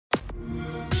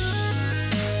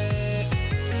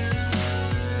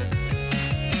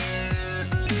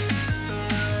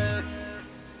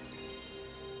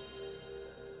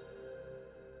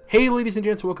Hey, ladies and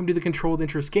gents, welcome to the Controlled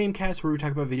Interest Gamecast, where we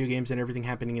talk about video games and everything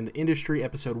happening in the industry,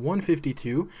 episode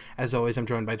 152. As always, I'm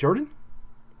joined by Jordan.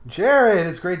 Jared,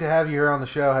 it's great to have you here on the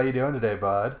show. How you doing today,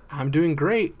 bud? I'm doing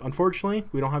great. Unfortunately,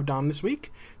 we don't have Dom this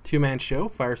week. Two-man show,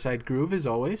 Fireside Groove, as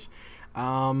always.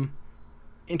 In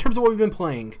terms of what we've been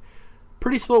playing,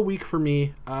 pretty slow week for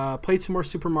me. Played some more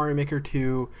Super Mario Maker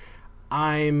 2.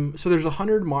 So there's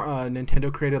 100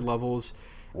 Nintendo-created levels,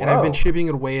 and I've been chipping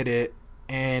away at it.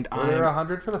 And Were there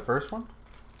 100 for the first one?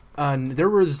 There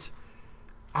was,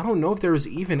 I don't know if there was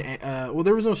even, there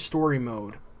was no story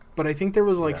mode, but I think there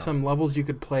was some levels you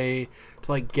could play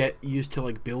to get used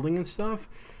to building and stuff.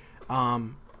 I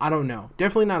don't know.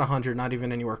 Definitely not 100, not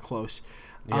even anywhere close.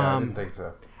 Yeah, I didn't think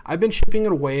so. I've been chipping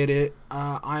it away at it.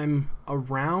 I'm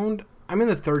in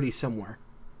the 30s somewhere.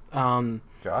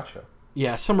 Gotcha.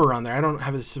 Yeah, somewhere around there. I don't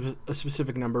have a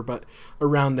specific number, but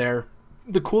around there.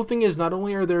 The cool thing is not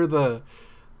only are there the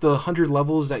 100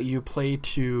 levels that you play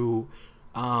to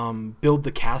build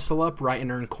the castle up, right,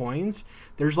 and earn coins,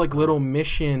 there's little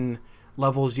mission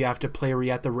levels you have to play where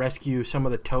you have to rescue some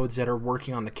of the toads that are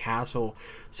working on the castle.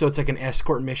 So it's like an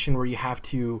escort mission where you have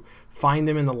to find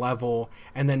them in the level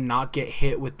and then not get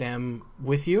hit with them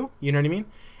with you, you know what I mean?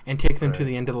 And take them to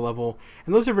the end of the level.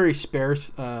 And those are very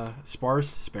sparse. I was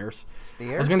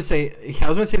gonna say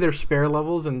they're spare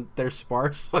levels and they're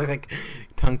sparse,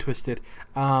 tongue twisted.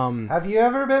 Have you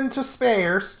ever been to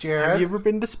Spares, Jared? Have you ever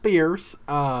been to Spares?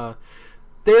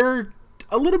 They're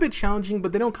a little bit challenging,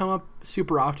 but they don't come up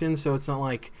super often, so it's not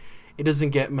like it doesn't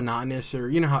get monotonous, or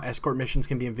you know how escort missions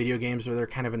can be in video games where they're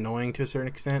kind of annoying to a certain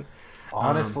extent.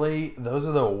 Honestly, those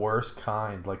are the worst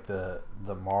kind, like the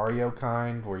Mario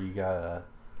kind where you got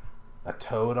a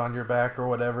toad on your back or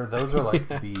whatever. Those are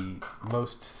the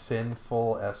most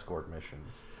sinful escort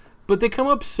missions. But they come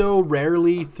up so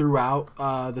rarely throughout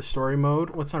the story mode.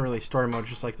 Well, it's not really story mode,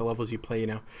 just the levels you play,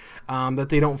 that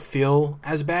they don't feel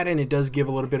as bad, and it does give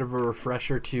a little bit of a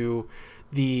refresher to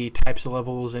the types of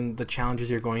levels and the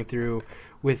challenges you're going through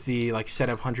with the set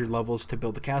of 100 levels to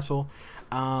build the castle.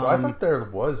 So I thought there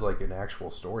was an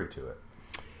actual story to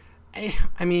it.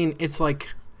 I mean, it's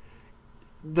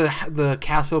the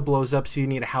castle blows up, so you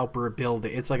need a helper build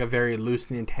it. It's a very loose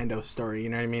Nintendo story, you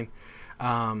know what I mean?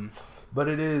 But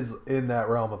it is in that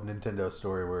realm of Nintendo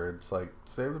story where it's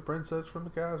save the princess from the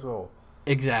castle.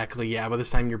 Exactly, yeah. But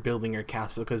this time you're building your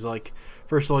castle because,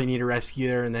 first of all, you need to rescue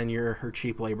her, and then you're her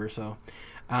cheap labor. So,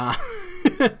 I've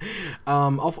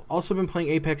also been playing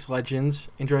Apex Legends,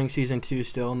 enjoying Season 2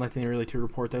 still. Nothing really to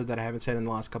report there that I haven't said in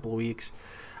the last couple of weeks.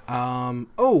 Madden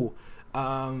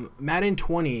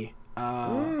 20.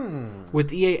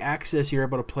 With EA Access, you're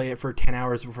able to play it for 10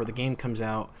 hours before the game comes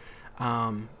out.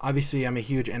 Obviously, I'm a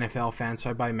huge NFL fan,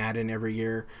 so I buy Madden every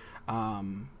year. I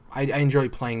enjoy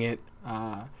playing it.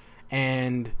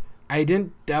 And I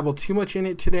didn't dabble too much in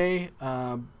it today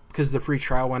because the free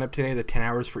trial went up today, the 10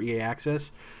 hours for EA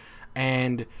Access.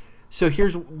 And so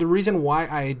here's the reason why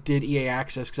I did EA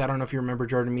Access, because I don't know if you remember,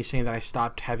 Jordan, me saying that I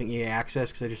stopped having EA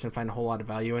Access because I just didn't find a whole lot of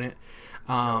value in it.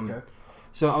 Okay.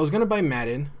 So I was going to buy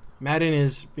Madden. Madden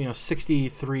is, $63,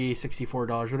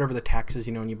 $64, whatever the tax is,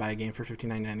 when you buy a game for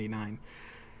 $59.99.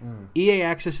 EA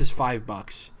Access is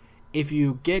 $5. If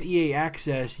you get EA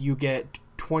Access, you get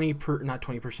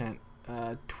 12%.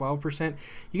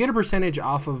 You get a percentage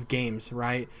off of games,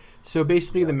 right? So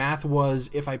basically the math was,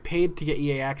 if I paid to get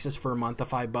EA Access for a month of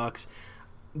 $5,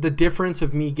 the difference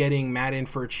of me getting Madden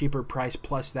for a cheaper price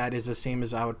plus that is the same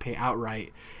as I would pay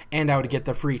outright, and I would get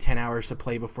the free 10 hours to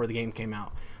play before the game came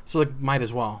out. So might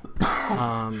as well.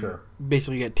 Sure.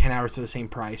 Basically get 10 hours for the same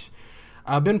price.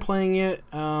 I've been playing it.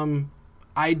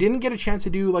 I didn't get a chance to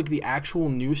do the actual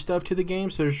new stuff to the game.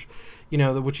 So there's,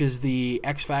 which is the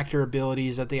X Factor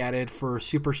abilities that they added for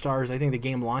Superstars. I think the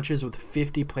game launches with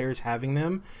 50 players having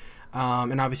them.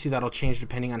 And obviously that'll change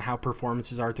depending on how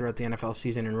performances are throughout the NFL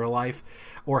season in real life,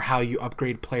 or how you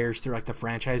upgrade players through the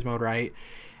franchise mode, right?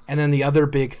 And then the other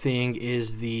big thing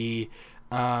is the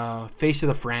face of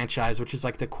the franchise, which is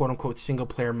the quote-unquote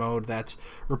single-player mode that's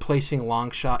replacing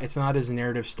Longshot. It's not as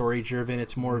narrative story-driven.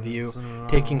 It's more of you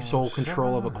taking sole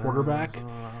control of a quarterback.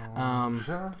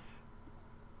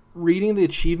 Reading the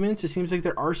achievements, it seems like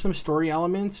there are some story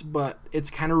elements, but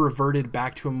it's kind of reverted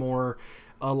back to a more...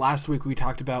 last week we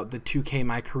talked about the 2K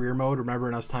My Career mode, remember?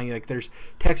 And I was telling you there's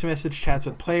text message chats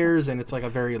with players, and it's a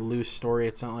very loose story.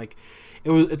 It's not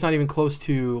it's not even close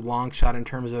to Longshot in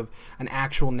terms of an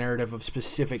actual narrative of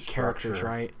specific characters,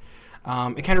 right?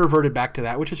 It kind of reverted back to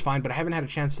that, which is fine, but I haven't had a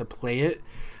chance to play it,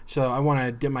 so I want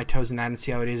to dip my toes in that and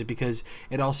see how it is, because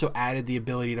it also added the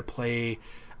ability to play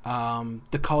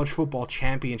the college football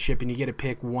championship, and you get to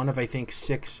pick one of, I think,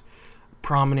 6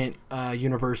 prominent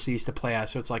universities to play at.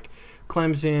 So it's like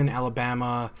Clemson,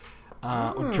 Alabama,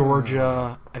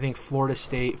 Georgia, I think Florida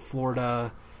State,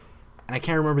 Florida, and I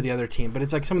can't remember the other team, but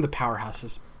it's like some of the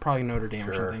powerhouses, probably Notre Dame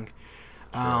or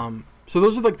something. So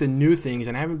those are like the new things,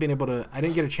 and I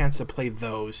didn't get a chance to play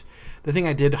those. The thing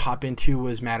I did hop into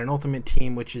was Madden Ultimate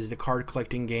Team, which is the card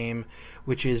collecting game,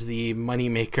 which is the money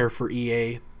maker for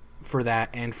EA for that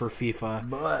and for FIFA.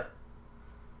 But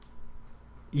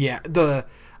yeah,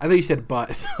 I thought you said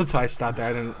but, so I stopped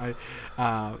there.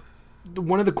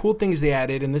 One of the cool things they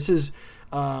added, and this is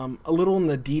a little in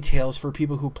the details for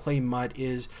people who play MUT,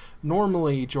 is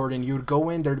normally, Jordan, you would go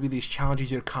in, there'd be these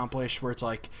challenges you'd accomplish where it's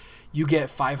like you get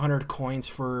 500 coins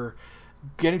for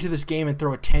getting to this game and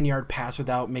throw a 10-yard pass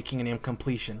without making an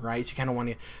incompletion, right? So you kind of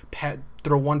want to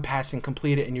throw one pass and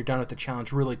complete it, and you're done with the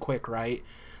challenge really quick, right?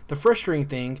 The frustrating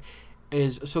thing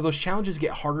is, so those challenges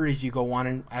get harder as you go on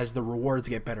and as the rewards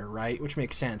get better, right? Which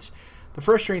makes sense. The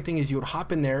frustrating thing is you would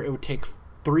hop in there, it would take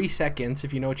 3 seconds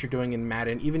if you know what you're doing in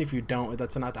Madden. Even if you don't,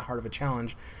 that's not that hard of a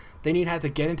challenge. Then you'd have to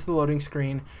get into the loading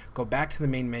screen, go back to the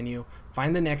main menu,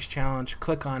 find the next challenge,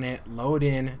 click on it, load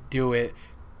in, do it.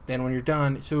 Then when you're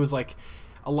done, so it was like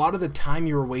a lot of the time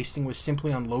you were wasting was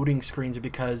simply on loading screens,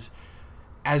 because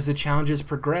as the challenges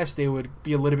progressed, they would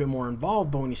be a little bit more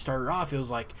involved. But when you started off, it was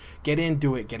like, get in,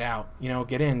 do it, get out.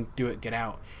 Get in, do it, get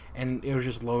out. And it was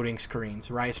just loading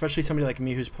screens, right? Especially somebody like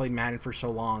me who's played Madden for so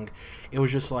long. It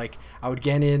was just like, I would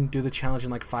get in, do the challenge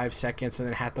in like 5 seconds, and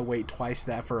then had to wait twice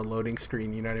that for a loading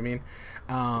screen. You know what I mean?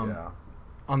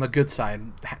 On the good side,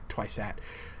 twice that.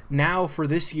 Now, for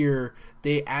this year,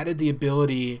 they added the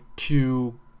ability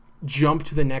to jump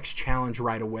to the next challenge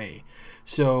right away.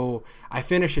 So I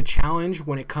finish a challenge,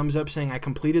 when it comes up saying I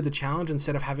completed the challenge,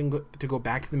 instead of having to go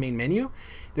back to the main menu,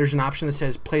 there's an option that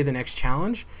says play the next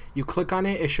challenge. You click on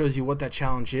it, it shows you what that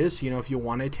challenge is, so you know if you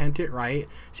want to attempt it, right?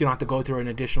 So you don't have to go through an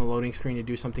additional loading screen to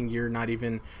do something you're not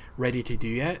even ready to do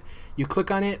yet. You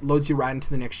click on it, loads you right into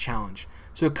the next challenge.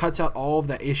 So it cuts out all of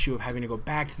that issue of having to go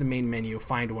back to the main menu,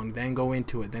 find one, then go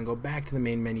into it, then go back to the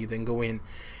main menu, then go in.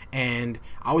 And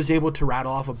I was able to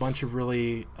rattle off a bunch of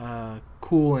really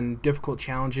cool and difficult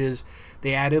challenges.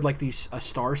 They added like a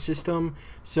star system,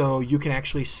 so you can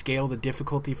actually scale the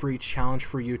difficulty for each challenge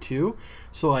for you too.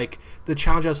 So like the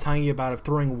challenge I was telling you about of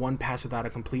throwing one pass without a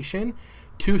completion,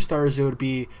 2 stars it would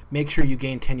be make sure you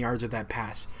gain 10 yards with that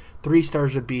pass. 3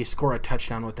 stars would be score a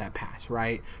touchdown with that pass,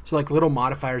 right? So like little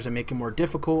modifiers that make it more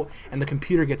difficult, and the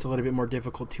computer gets a little bit more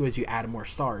difficult too as you add more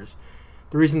stars.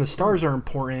 The reason the stars are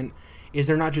important is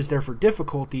they're not just there for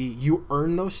difficulty. You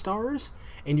earn those stars,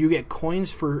 and you get coins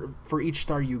for each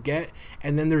star you get,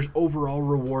 and then there's overall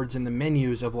rewards in the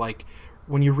menus of like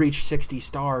when you reach 60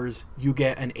 stars, you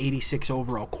get an 86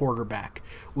 overall quarterback,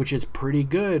 which is pretty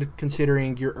good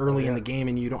considering you're early in the game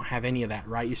and you don't have any of that,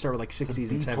 right? You start with like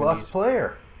 60s and 70s. B+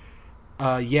 player.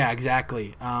 Yeah,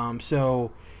 exactly.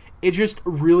 So it's just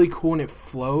really cool, and it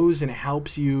flows, and it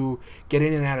helps you get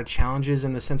in and out of challenges,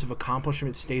 and the sense of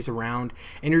accomplishment stays around.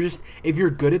 And if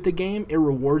you're good at the game, it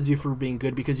rewards you for being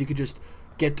good, because you could just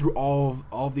get through all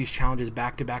of these challenges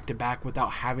back to back to back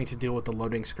without having to deal with the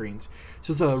loading screens.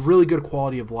 So it's a really good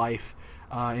quality of life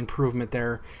improvement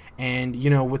there. And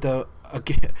with the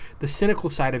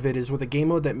cynical side of it is, with a game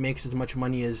mode that makes as much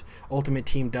money as Ultimate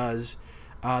Team does,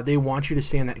 they want you to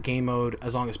stay in that game mode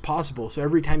as long as possible. So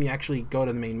every time you actually go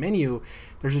to the main menu,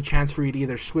 there's a chance for you to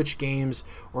either switch games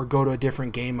or go to a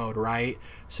different game mode, right?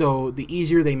 So the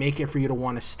easier they make it for you to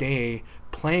want to stay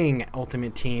playing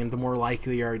Ultimate Team, the more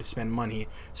likely you are to spend money.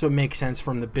 So it makes sense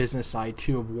from the business side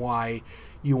too of why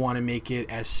you want to make it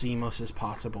as seamless as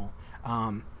possible.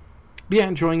 But yeah,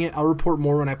 enjoying it. I'll report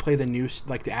more when I play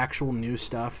the actual new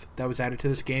stuff that was added to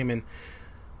this game, and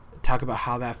talk about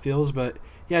how that feels. But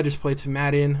yeah, I just played some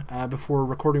Madden. Before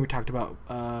recording, we talked about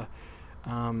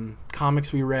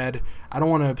comics we read. I don't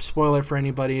want to spoil it for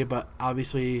anybody, but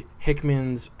obviously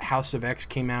Hickman's House of X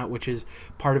came out, which is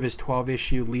part of his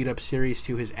 12-issue lead-up series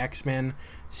to his X-Men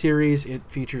series. It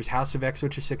features House of X,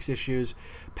 which is 6 issues,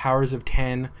 Powers of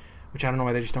 10, which I don't know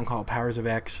why they just don't call it Powers of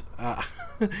X. I've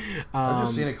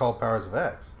just seen it called Powers of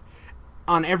X.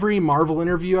 On every Marvel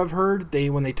interview I've heard,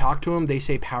 when they talk to him, they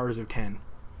say Powers of 10.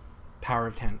 Power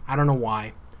of 10. I don't know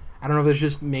why. I don't know if there's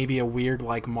just maybe a weird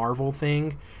like Marvel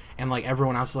thing, and like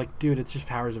everyone else is like, dude, it's just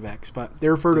Powers of X. But they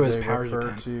refer to it as Powers of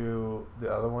 10. To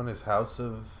the other one as House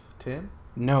of 10?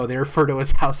 No, they refer to it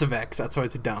as House of X. That's why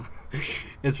it's dumb.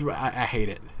 I hate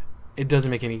it. It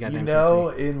doesn't make any goddamn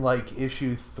sense. In like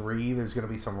issue 3, there's gonna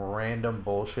be some random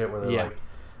bullshit where they're like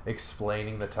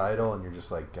explaining the title, and you're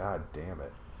just like, God damn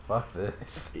it, fuck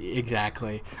this.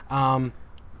 Exactly.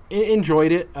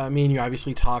 Enjoyed it. Me and you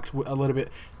obviously talked a little bit.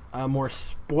 more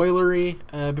spoilery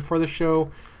before the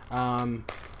show.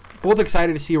 Both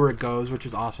excited to see where it goes, which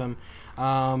is awesome.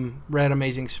 Read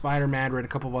Amazing Spider-Man, read a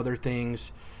couple of other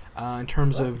things in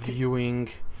terms of viewing.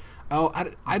 Oh,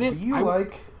 I didn't. Do you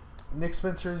like Nick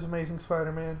Spencer's Amazing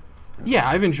Spider-Man? Yeah,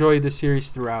 I've enjoyed the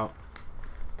series throughout.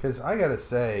 Because I gotta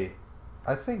say,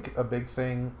 I think a big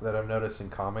thing that I've noticed in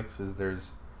comics is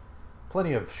there's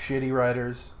plenty of shitty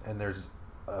writers, and there's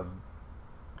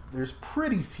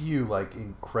pretty few like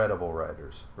incredible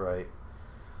writers, right?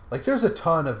 Like there's a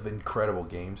ton of incredible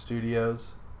game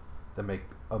studios that make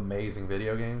amazing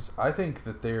video games. I think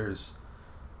that there's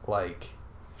like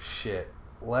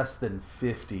less than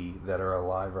 50 that are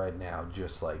alive right now,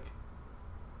 just like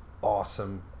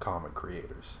awesome comic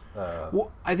creators.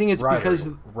 Well, I think it's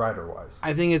because writer-wise.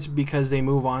 I think it's because they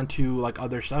move on to like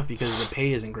other stuff because the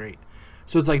pay isn't great.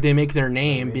 So it's like they make their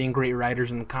name being great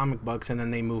writers in the comic books, and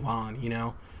then they move on. You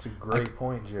know, it's a great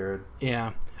point, Jared.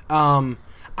 Yeah.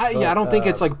 I don't think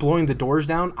it's like blowing the doors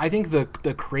down. I think the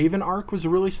Kraven arc was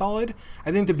really solid.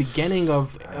 I think the beginning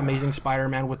of Amazing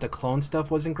Spider-Man with the clone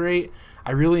stuff wasn't great.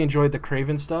 I really enjoyed the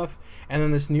Kraven stuff, and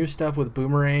then this new stuff with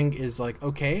Boomerang is like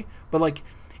okay, but like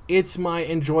it's my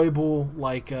enjoyable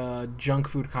like junk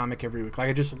food comic every week. Like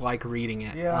I just like reading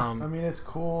it. Yeah, I mean it's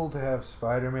cool to have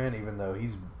Spider-Man, even though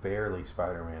he's barely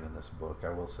Spider-Man in this book. I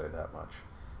will say that much.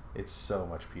 It's so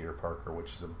much Peter Parker,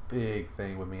 which is a big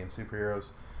thing with me in superheroes.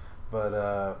 But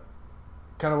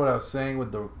kind of what I was saying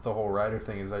with the whole writer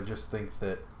thing is I just think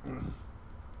that,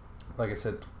 like I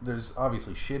said, there's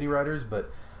obviously shitty writers,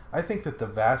 but I think that the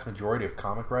vast majority of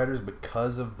comic writers,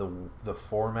 because of the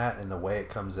format and the way it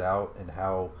comes out and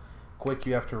how quick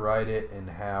you have to write it and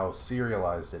how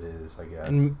serialized it is, I guess.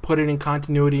 And put it in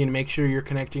continuity and make sure you're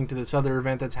connecting to this other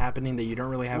event that's happening that you don't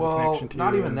really have a connection to.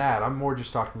 Not even that. I'm more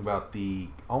just talking about the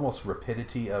almost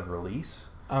rapidity of release.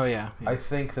 Oh, yeah. I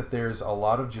think that there's a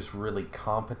lot of just really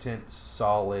competent,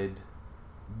 solid,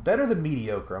 better than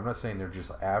mediocre. I'm not saying they're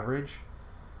just average.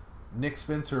 Nick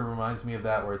Spencer reminds me of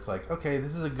that, where it's like, okay,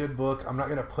 this is a good book. I'm not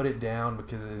going to put it down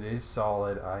because it is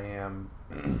solid. I am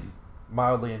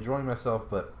mildly enjoying myself,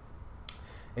 but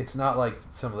it's not like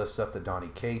some of the stuff that Donny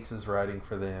Cates is writing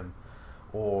for them,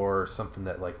 or something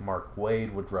that like Mark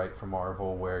Waid would write for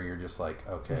Marvel, where you're just like,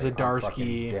 okay,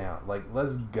 Zdarsky, I'm down. Like,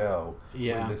 let's go.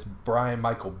 Yeah, with this Brian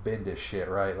Michael Bendis shit,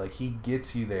 right? Like he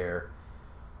gets you there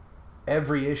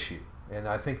every issue, and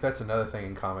I think that's another thing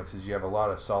in comics is you have a lot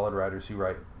of solid writers who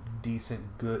write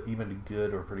decent, good, even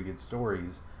good or pretty good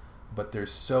stories, but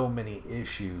there's so many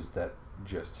issues that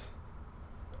just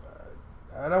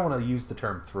I don't want to use the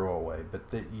term throwaway,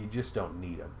 but that you just don't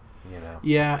need them. You know?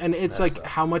 Yeah, and it's that like sucks.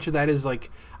 How much of that is like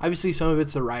obviously some of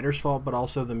it's the writer's fault, but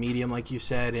also the medium, like you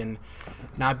said, and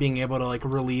not being able to like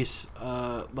release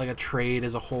like a trade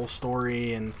as a whole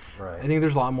story. And right. I think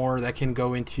there's a lot more that can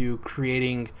go into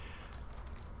creating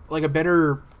like a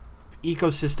better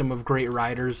ecosystem of great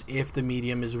writers if the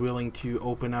medium is willing to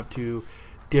open up to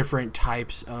different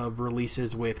types of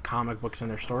releases with comic books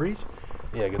and their stories.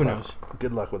 Yeah, who knows?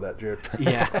 Good luck with that, Jared.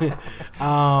 Yeah.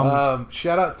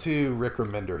 Shout out to Rick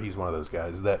Remender. He's one of those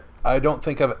guys that I don't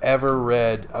think I've ever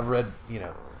read. I've read,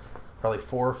 probably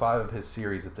 4 or 5 of his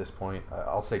series at this point.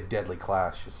 I'll say Deadly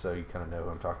Clash, just so you kind of know who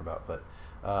I'm talking about. But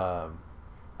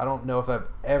I don't know if I've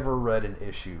ever read an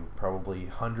issue, probably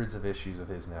hundreds of issues of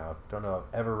his now. Don't know if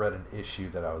I've ever read an issue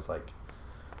that I was like,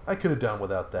 I could have done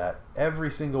without that. Every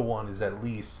single one is at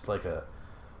least like a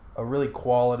really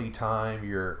quality time.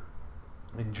 You're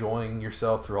enjoying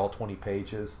yourself through all 20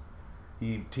 pages.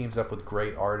 He teams up with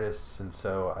great artists, and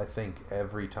so I think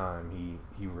every time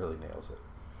he really nails it.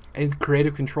 And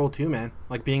creative control too, man.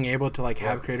 Like being able to like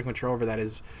have creative control over that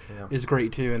is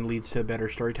great too, and leads to better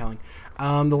storytelling.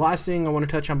 The last thing I want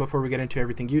to touch on before we get into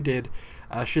everything you did,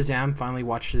 Shazam. Finally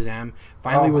watched Shazam.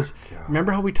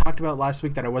 Remember how we talked about last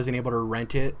week that I wasn't able to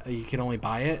rent it? You could only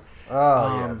buy it.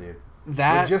 Oh yeah, dude.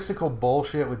 That logistical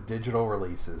bullshit with digital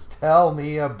releases. Tell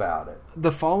me about it.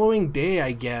 The following day,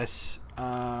 I guess,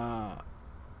 or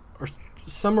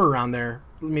somewhere around there,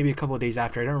 maybe a couple of days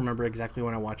after. I don't remember exactly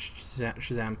when I watched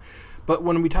Shazam. But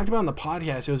when we talked about it on the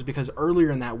podcast, it was because earlier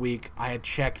in that week, I had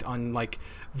checked on like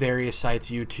various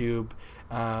sites, YouTube,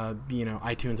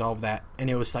 iTunes, all of that, and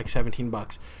it was like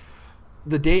 $17.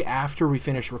 The day after we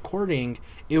finished recording,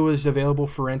 it was available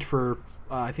for rent for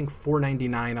I think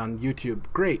 $4.99 on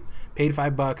YouTube. Great, paid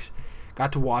 $5,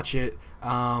 got to watch it.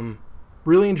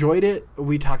 Really enjoyed it.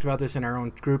 We talked about this in our own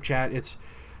group chat. It's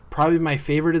probably my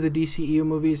favorite of the DCEU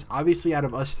movies. Obviously, out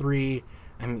of us three,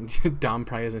 I mean, Dom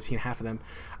probably hasn't seen half of them.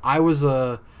 I was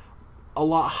a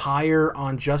lot higher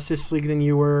on Justice League than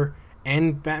you were,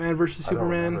 and Batman vs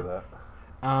Superman. I don't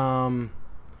remember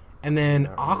that. And then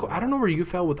Not really I don't know where you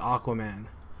fell with Aquaman.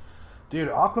 Dude,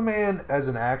 Aquaman as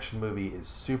an action movie is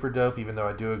super dope, even though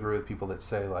I do agree with people that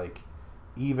say, like,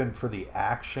 even for the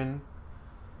action,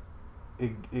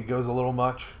 it goes a little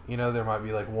much. You know, there might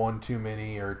be, like, one too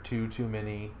many or two too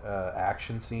many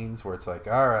action scenes where it's like,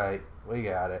 all right, we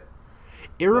got it.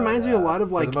 It reminds me a lot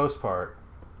of, like... For the most part,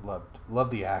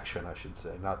 loved the action, I should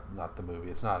say, not the movie.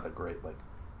 It's not a great, like,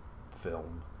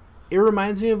 film. It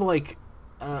reminds me of, like,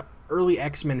 early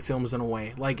X-Men films in a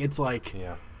way. Like, it's like...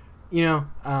 Yeah. You know,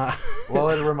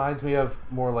 well, it reminds me of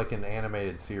more like an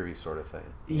animated series sort of thing.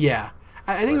 Yeah,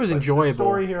 I think it was enjoyable. The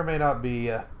story here may not be,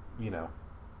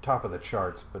 top of the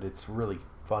charts, but it's really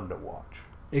fun to watch.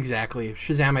 Exactly.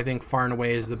 Shazam, I think, far and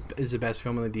away is the best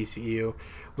film in the DCU,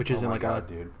 which isn't like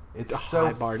dude, it's so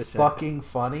fucking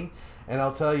funny. And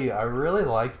I'll tell you, I really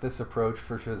like this approach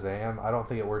for Shazam. I don't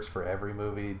think it works for every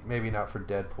movie, maybe not for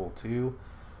Deadpool 2,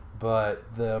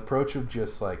 but the approach of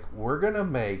just like, we're gonna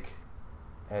make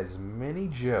as many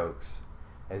jokes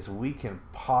as we can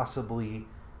possibly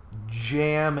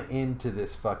jam into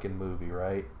this fucking movie,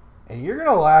 right? And you're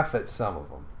gonna laugh at some of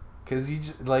them because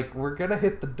we're gonna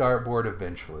hit the dartboard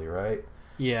eventually, right?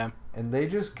 Yeah. And they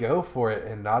just go for it,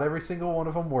 and not every single one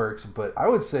of them works, but I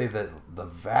would say that the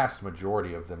vast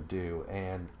majority of them do.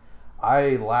 And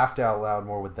I laughed out loud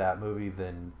more with that movie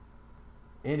than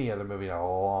any other movie in a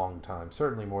long time.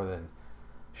 Certainly more than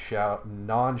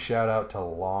non-shout out to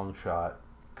Long Shot.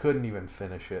 Couldn't even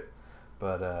finish it,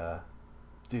 but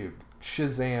dude,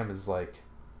 Shazam is like,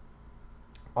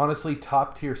 honestly,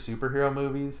 top tier superhero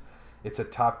movies. It's a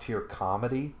top tier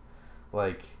comedy.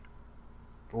 Like,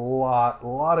 a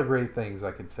lot of great things I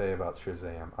could say about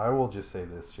Shazam. I will just say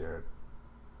this, Jared.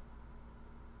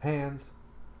 Hands,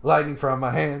 lightning from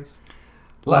my hands,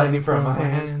 lightning from my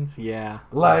hands. Yeah,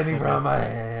 lightning from my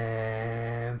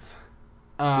hands.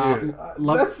 Dude,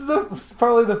 that's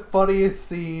probably the funniest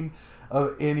scene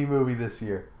of any movie this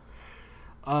year.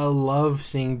 Love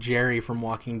seeing Jerry from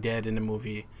Walking Dead in a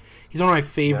movie. He's one of my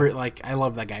favorite. Yeah. Like, I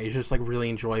love that guy. He's just like really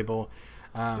enjoyable.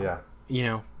 Yeah. You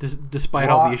know, despite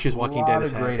all the issues Walking Dead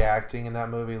has had. A lot of great acting in that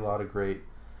movie. A lot of great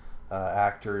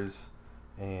actors,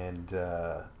 and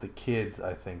the kids,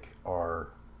 I think, are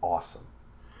awesome.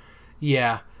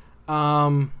 Yeah.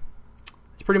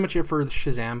 That's pretty much it for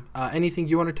Shazam. Anything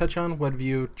you want to touch on? What have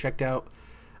you checked out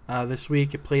this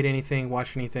week? You played anything?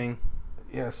 Watched anything?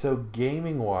 Yeah, so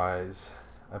gaming-wise,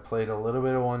 I played a little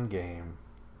bit of one game,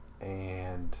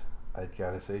 and I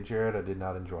gotta say, Jared, I did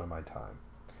not enjoy my time.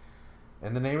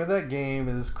 And the name of that game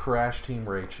is Crash Team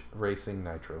Racing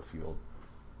Nitro Fueled.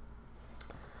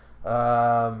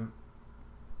 And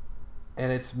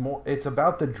it's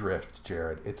about the drift,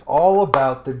 Jared. It's all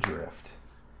about the drift.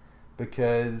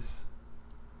 Because,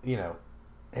 you know,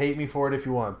 hate me for it if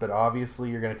you want, but obviously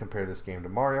you're going to compare this game to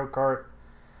Mario Kart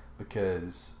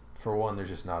because, for one, there's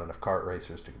just not enough kart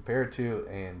racers to compare it to,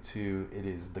 and two, it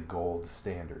is the gold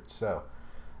standard. So,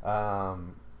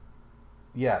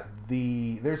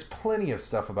 there's plenty of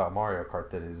stuff about Mario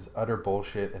Kart that is utter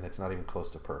bullshit, and it's not even close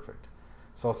to perfect.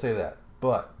 So I'll say that.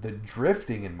 But the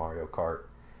drifting in Mario Kart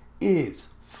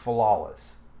is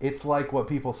flawless. It's like what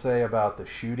people say about the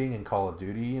shooting in Call of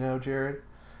Duty, you know, Jared?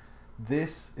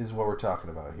 This is what we're talking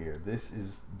about here. This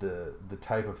is the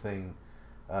type of thing,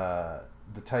 the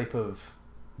type of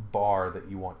bar that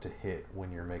you want to hit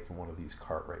when you're making one of these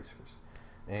kart racers.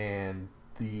 And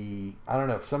I don't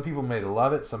know, some people may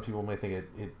love it, some people may think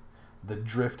the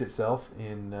drift itself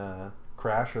in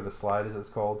Crash, or the slide as it's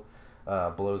called,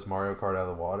 blows Mario Kart out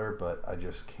of the water, but I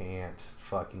just can't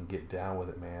fucking get down with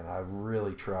it, man. I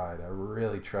really tried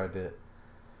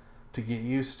to get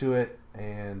used to it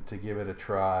and to give it a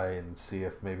try and see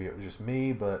if maybe it was just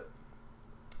me,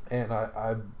 and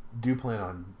I do plan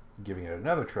on giving it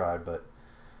another try, but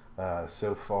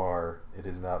so far it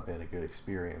has not been a good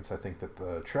experience. I think that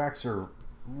the tracks are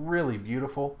really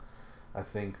beautiful. I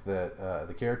think that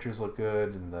the characters look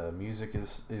good and the music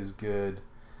is good.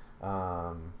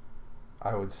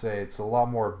 I would say it's a lot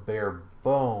more bare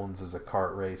bones as a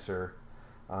kart racer.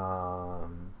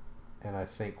 And I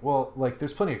think, well, like,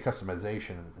 there's plenty of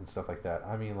customization and stuff like that.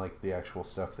 I mean, like, the actual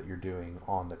stuff that you're doing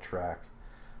on the track.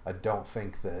 I don't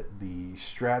think that the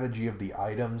strategy of the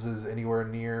items is anywhere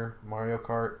near Mario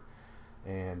Kart.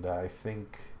 And I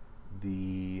think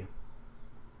the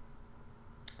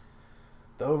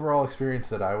overall experience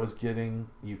that I was getting,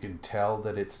 you can tell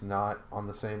that it's not on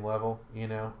the same level, you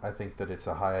know? I think that it's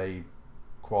a high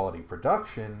quality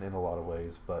production in a lot of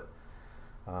ways, but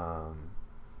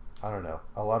I don't know.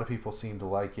 A lot of people seem to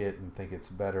like it and think it's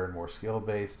better and more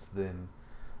skill-based than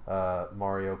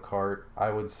Mario Kart.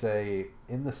 I would say,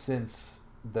 in the sense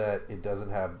that it doesn't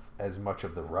have as much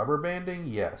of the rubber banding,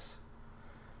 yes.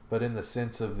 But in the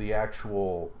sense of the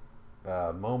actual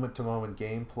moment-to-moment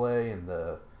gameplay and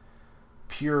the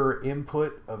pure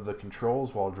input of the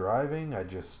controls while driving,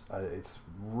 it's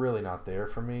really not there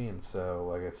for me. And so,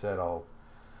 like I said, I'll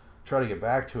try to get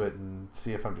back to it and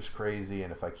see if I'm just crazy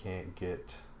and if I can't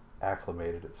get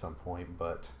acclimated at some point.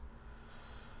 But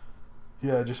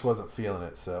yeah, I just wasn't feeling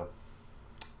it. So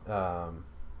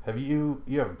have you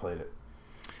haven't played it?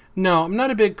 No, I'm not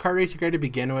a big kart racing guy to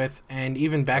begin with, and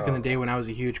even back in the day when I was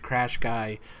a huge Crash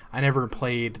guy, I never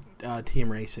played team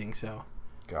racing. So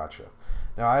gotcha.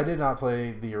 Now, I did not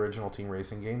play the original team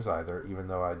racing games either, even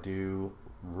though I do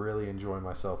really enjoy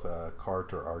myself a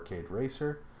kart or arcade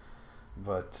racer.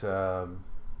 But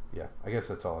yeah, I guess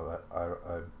that's all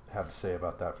I have to say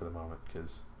about that for the moment,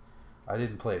 because I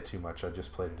didn't play it too much. I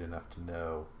just played it enough to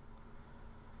know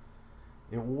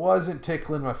it wasn't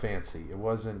tickling my fancy. It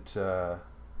wasn't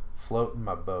floating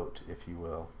my boat, if you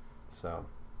will. So,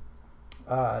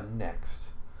 next.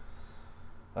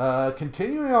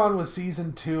 Continuing on with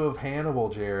season 2 of Hannibal,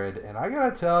 Jared, and I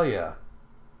gotta tell you,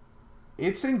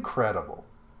 it's incredible.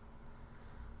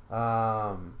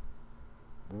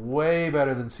 Way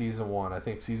better than season 1. I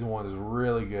think season 1 is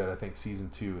really good. I think season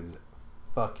 2 is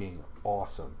fucking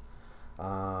awesome.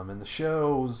 And the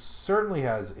show certainly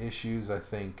has issues, I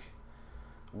think,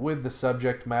 with the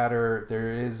subject matter.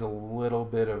 There is a little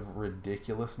bit of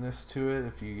ridiculousness to it,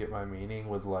 if you get my meaning,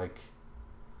 with like,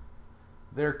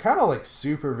 they're kind of like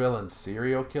supervillain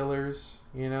serial killers,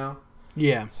 you know?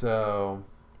 yeah. So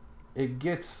it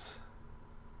gets,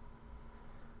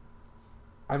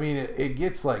 I mean, it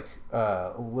gets like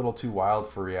a little too wild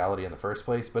for reality in the first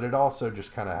place, but it also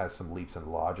just kind of has some leaps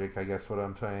in logic, I guess what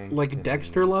I'm saying. Like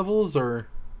Dexter levels, or?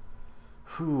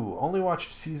 Only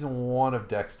watched season 1 of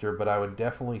Dexter, but I would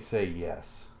definitely say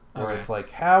yes. Where Okay. it's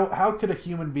like, how could a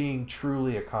human being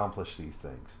truly accomplish these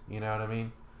things? You know what I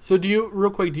mean? So do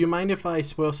you mind if I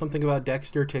spoil something about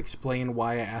Dexter to explain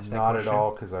why I asked that Not question? at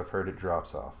all, because I've heard it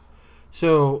drops off.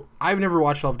 So I've never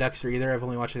watched all of Dexter either. I've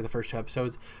only watched like the first 2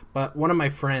 episodes. But one of my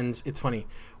friends, it's funny,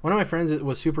 one of my friends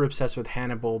was super obsessed with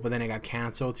Hannibal, but then it got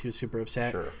canceled. He was super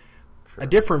upset. Sure. A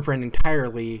different friend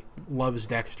entirely loves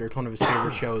Dexter. It's one of his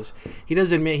favorite shows. He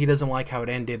does admit he doesn't like how it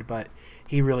ended, but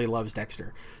he really loves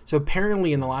Dexter. So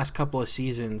apparently in the last couple of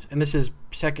seasons, and this is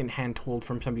secondhand told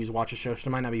from somebody who's watched the show, so it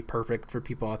might not be perfect for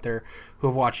people out there who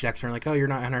have watched Dexter and like, oh, you're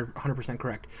not 100%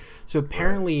 correct. So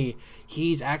apparently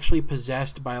he's actually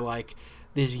possessed by like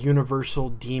this universal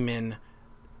demon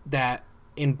that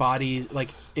embodies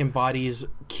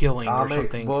killing or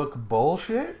something. Comic book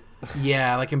bullshit?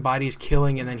 Yeah, like embodies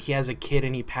killing, and then he has a kid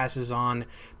and he passes on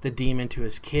the demon to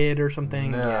his kid or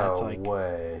something. No yeah, it's like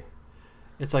way.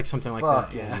 It's like something like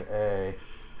Fucking that. Yeah. A.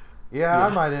 Yeah, I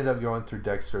might end up going through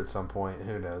Dexter at some point.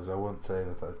 Who knows? I wouldn't say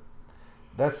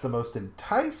that's the most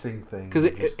enticing thing. Because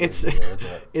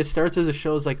it starts as a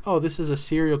show is like, oh, this is a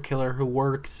serial killer who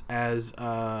works as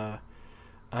a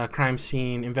crime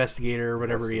scene investigator or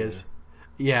whatever he is.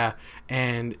 Yeah,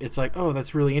 and it's like, oh,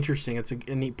 that's really interesting. It's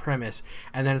a neat premise.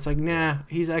 And then it's like, nah,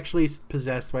 he's actually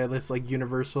possessed by this like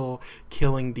universal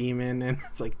killing demon, and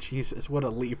it's like, Jesus, what a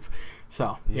leap.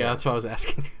 So yeah, that's what I was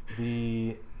asking.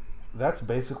 That's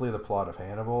basically the plot of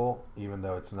Hannibal, even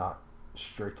though it's not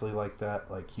strictly like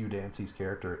that. Like Hugh Dancy's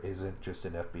character isn't just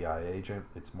an FBI agent;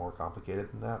 it's more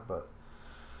complicated than that. But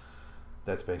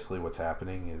that's basically what's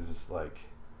happening. Is like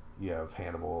you have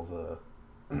Hannibal,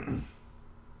 the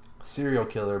serial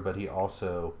killer, but he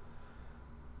also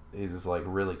is like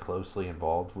really closely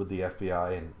involved with the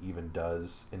FBI and even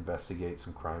does investigate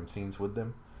some crime scenes with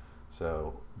them.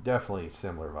 So definitely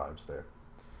similar vibes there.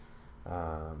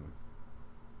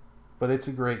 But it's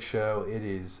a great show. It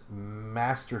is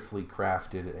masterfully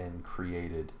crafted and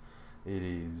created. It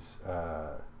is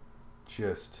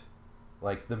just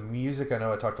like the music. I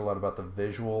know I talked a lot about the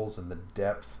visuals and the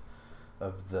depth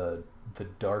of the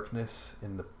darkness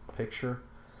in the picture.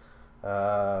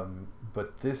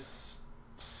 But this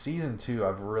season 2,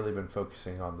 I've really been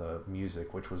focusing on the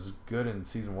music, which was good in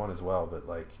season 1 as well, but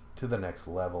like to the next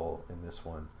level in this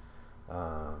one.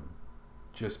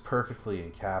 Just perfectly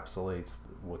encapsulates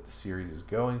what the series is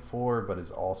going for, but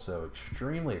is also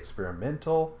extremely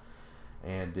experimental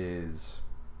and is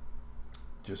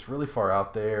just really far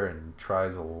out there and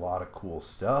tries a lot of cool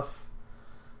stuff.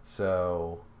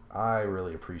 So I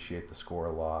really appreciate the score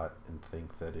a lot and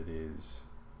think that it is,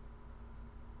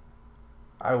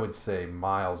 I would say,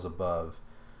 miles above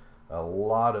a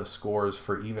lot of scores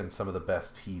for even some of the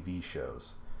best TV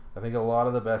shows. I think a lot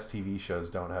of the best TV shows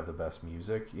don't have the best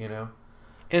music, you know?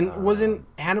 And wasn't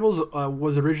Hannibal's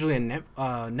was originally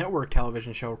a network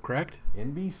television show, correct?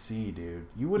 NBC, dude.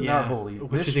 You would not believe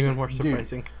which is even more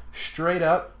surprising. Dude, straight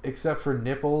up, except for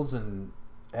nipples and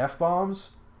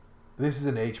F-bombs, this is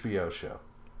an HBO show.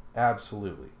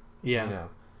 Absolutely. Yeah. You know,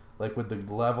 like with the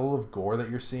level of gore that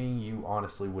you're seeing, you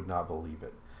honestly would not believe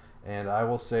it. And I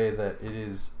will say that it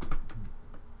is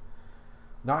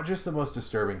not just the most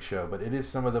disturbing show, but it is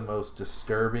some of the most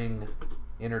disturbing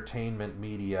entertainment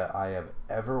media I have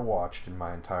ever watched in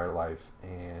my entire life.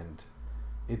 And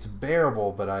it's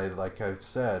bearable, but I, like I've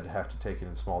said, have to take it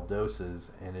in small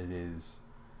doses, and it is...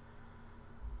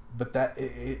 But that...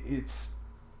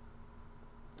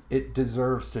 It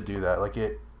deserves to do that. Like,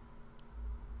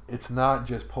 it's not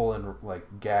just pulling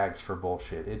like gags for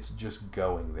bullshit. It's just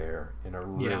going there in a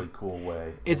really cool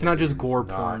way. It's not just gore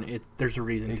porn. There's a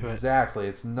reason to it. Exactly.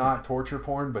 It's not torture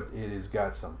porn, but it has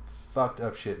got some fucked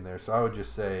up shit in there. So I would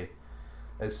just say,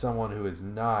 as someone who is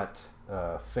not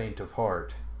faint of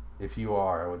heart, if you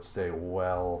are, I would stay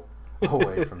well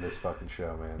away from this fucking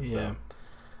show, man. Yeah. So,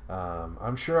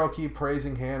 I'm sure I'll keep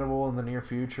praising Hannibal in the near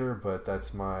future, but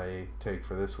that's my take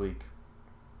for this week.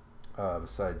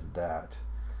 Besides that,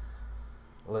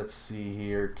 let's see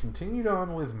here. Continued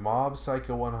on with Mob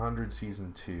Psycho 100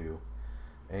 Season 2.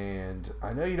 And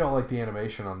I know you don't like the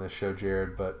animation on this show,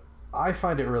 Jared, but I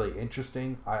find it really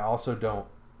interesting. I also don't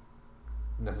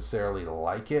necessarily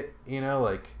like it, you know,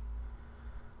 like...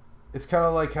 It's kind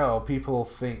of like how people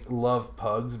love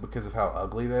pugs because of how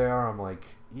ugly they are. I'm like,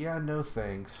 yeah, no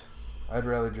thanks. I'd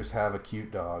rather just have a cute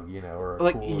dog, you know, or a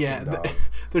cool looking dog.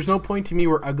 There's no point to me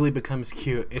where ugly becomes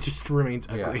cute. It just remains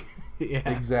ugly. Yeah.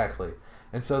 Exactly.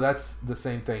 And so that's the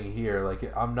same thing here. Like,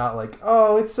 I'm not like,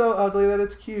 oh, it's so ugly that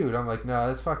it's cute. I'm like, no,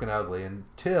 it's fucking ugly.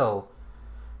 Until,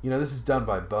 you know, this is done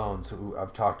by Bones, who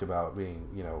I've talked about being,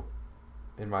 you know,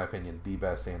 in my opinion, the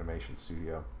best animation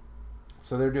studio.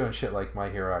 So they're doing shit like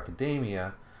My Hero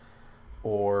Academia,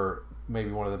 or maybe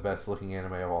one of the best looking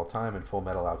anime of all time in Full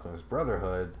Metal Alchemist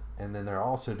Brotherhood. And then they're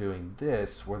also doing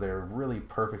this, where they're really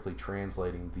perfectly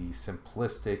translating the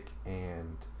simplistic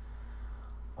and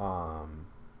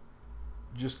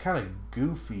just kind of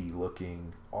goofy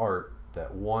looking art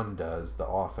that One does, the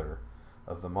author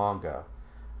of the manga.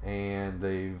 And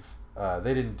they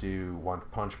didn't do One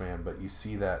Punch Man, but you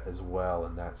see that as well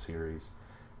in that series.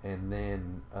 And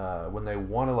then when they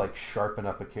want to like sharpen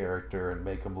up a character and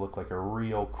make them look like a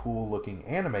real cool looking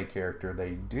anime character,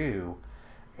 they do.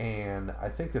 And I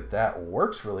think that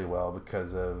works really well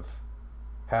because of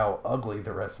how ugly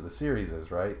the rest of the series is,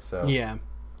 right? So yeah,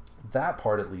 that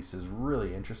part at least is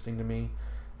really interesting to me,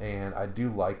 and I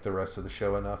do like the rest of the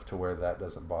show enough to where that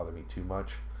doesn't bother me too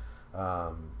much.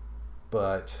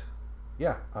 But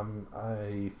yeah,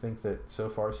 I think that so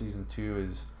far season 2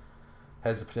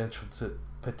 has the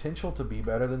potential to be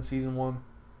better than season 1,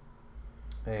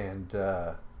 and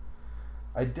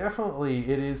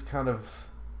it is kind of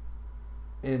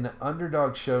an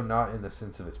underdog show, not in the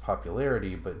sense of its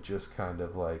popularity, but just kind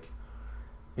of like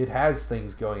it has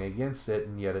things going against it,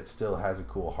 and yet it still has a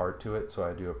cool heart to it. So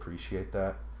I do appreciate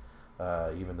that,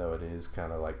 even though it is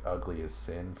kind of like ugly as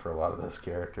sin for a lot of those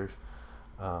characters.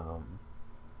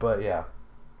 But yeah,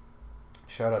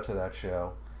 shout out to that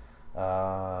show.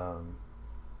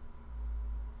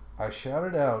 I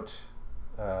shouted out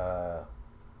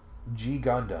G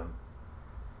Gundam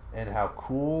and how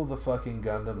cool the fucking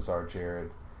Gundams are,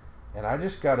 Jared. And I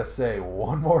just gotta say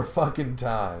one more fucking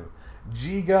time,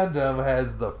 G Gundam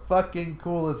has the fucking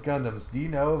coolest Gundams. Do you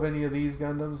know of any of these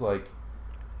Gundams? Like,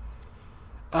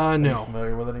 no. Are you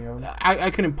familiar with any of them? I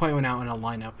couldn't point one out in a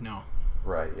lineup, no.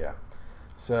 Right, yeah.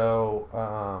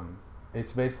 So,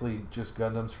 it's basically just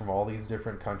Gundams from all these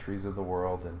different countries of the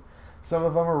world, and some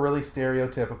of them are really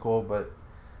stereotypical, but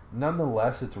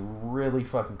nonetheless, it's really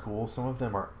fucking cool. Some of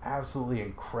them are absolutely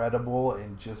incredible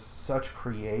and just such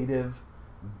creative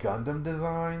Gundam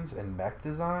designs and mech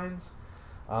designs.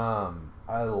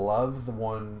 I love the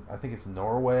one, I think it's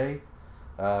Norway,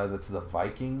 that's the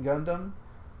Viking Gundam,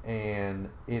 and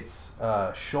its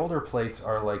shoulder plates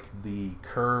are like the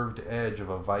curved edge of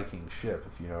a Viking ship,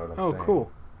 if you know what I'm saying. Oh,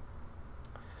 cool.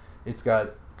 It's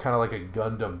got kind of like a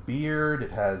Gundam beard.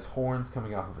 It has horns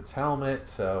coming off of its helmet,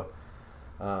 so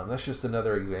that's just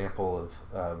another example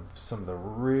of some of the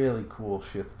really cool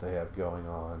shit that they have going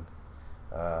on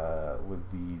with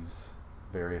these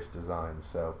various designs.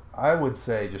 So I would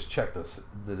say just check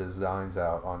the designs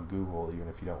out on Google, even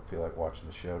if you don't feel like watching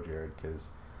the show, Jared,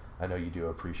 because I know you do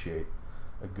appreciate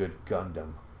a good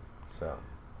Gundam. So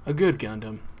a good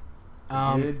Gundam.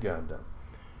 Good Gundam.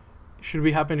 Should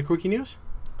we hop into quickie news?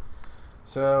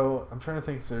 So I'm trying to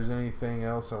think if there's anything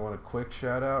else I want to quick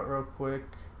shout out real quick.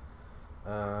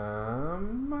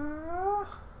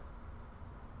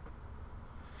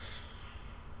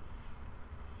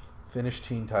 Finish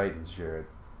Teen Titans, Jared.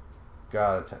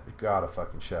 Gotta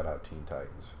fucking shout out Teen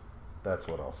Titans. That's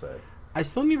what I'll say. I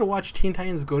still need to watch Teen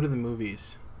Titans Go to the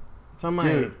Movies. It's on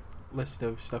my list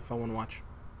of stuff I want to watch.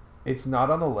 It's not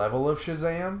on the level of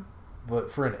Shazam,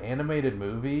 but for an animated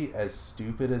movie, as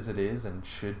stupid as it is and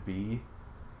should be,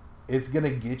 it's going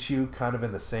to get you kind of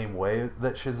in the same way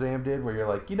that Shazam did, where you're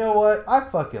like, you know what? I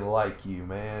fucking like you,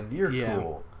 man. You're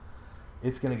cool.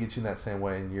 It's going to get you in that same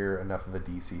way, and you're enough of a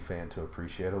DC fan to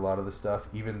appreciate a lot of the stuff,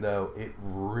 even though it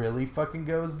really fucking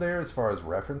goes there as far as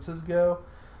references go.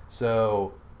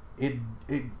 So it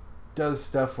does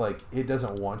stuff like it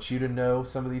doesn't want you to know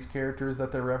some of these characters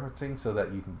that they're referencing so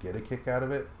that you can get a kick out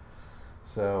of it.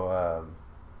 So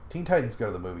Teen Titans Go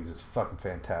to the Movies is fucking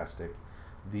fantastic.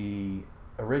 The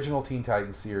original Teen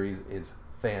Titans series is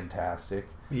fantastic.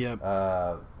 Yep.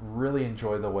 Really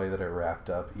enjoyed the way that it wrapped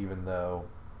up, even though,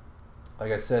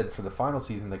 like I said, for the final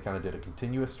season they kind of did a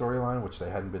continuous storyline, which they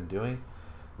hadn't been doing.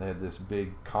 They had this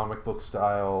big comic book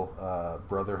style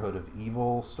Brotherhood of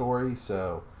Evil story.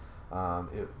 So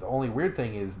the only weird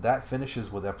thing is that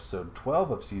finishes with episode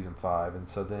 12 of season 5, and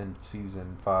so then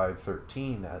season 5,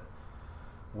 13, that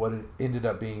what it ended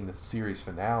up being the series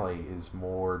finale is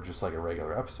more just like a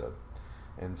regular episode.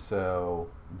 And so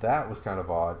that was kind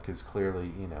of odd because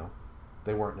clearly, you know,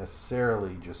 they weren't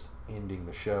necessarily just ending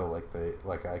the show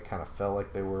like I kind of felt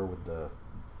like they were with the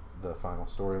final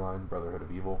storyline, Brotherhood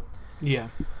of Evil. Yeah.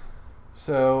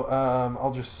 So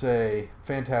I'll just say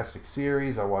fantastic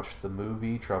series. I watched the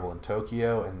movie Trouble in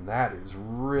Tokyo, and that is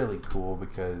really cool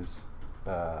because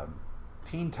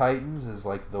Teen Titans is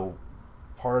like the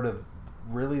part of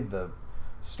really the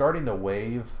starting the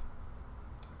wave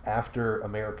after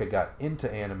America got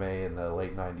into anime in the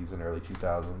late 90s and early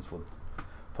 2000s with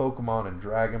Pokemon and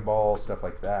Dragon Ball, stuff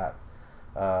like that.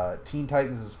 Teen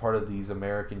Titans is part of these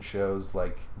American shows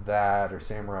like that, or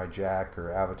Samurai Jack,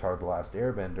 or Avatar The Last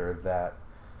Airbender that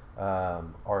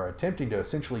are attempting to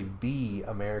essentially be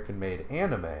American-made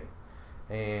anime.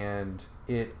 And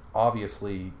it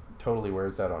obviously totally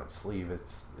wears that on its sleeve.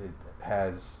 It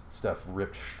has stuff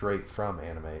ripped straight from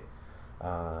anime.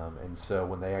 And so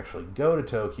when they actually go to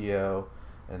Tokyo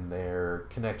and they're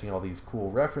connecting all these cool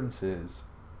references,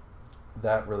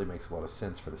 that really makes a lot of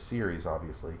sense for the series,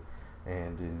 obviously,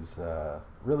 and is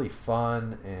really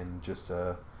fun and just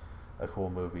a cool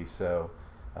movie. So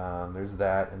there's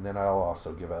that, and then I'll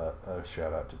also give a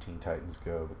shout out to Teen Titans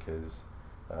Go because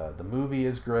the movie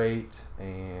is great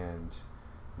and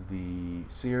the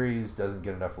series doesn't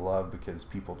get enough love because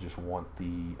people just want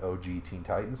the OG Teen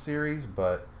Titans series,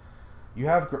 but you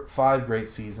have 5 great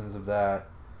seasons of that.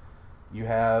 You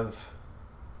have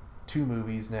 2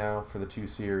 movies now for the 2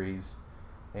 series,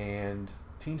 and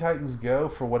Teen Titans Go,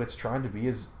 for what it's trying to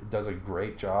be, does a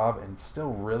great job and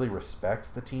still really respects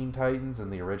the Teen Titans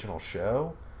and the original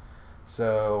show.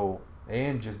 So,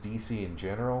 and just DC in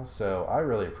general. So I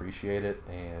really appreciate it,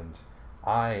 and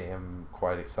I am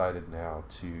quite excited now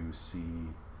to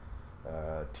see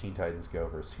Teen Titans Go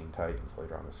versus Teen Titans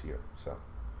later on this year. So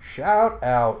shout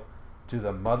out to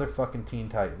the motherfucking Teen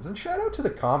Titans, and shout out to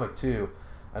the comic too.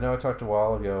 I know I talked a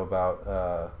while ago about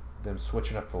them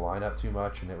switching up the lineup too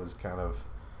much, and it was kind of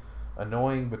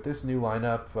annoying, but this new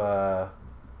lineup,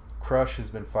 Crush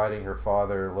has been fighting her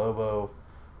father Lobo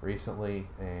recently,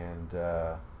 and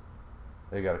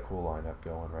they got a cool lineup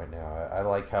going right now. I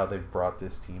like how they've brought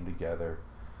this team together.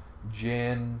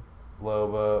 Jin,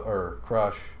 Lobo, or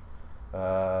Crush,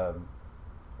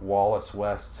 Wallace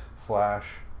West, Flash,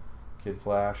 Kid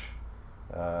Flash,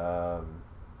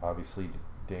 obviously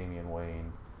Damian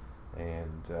Wayne,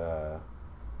 and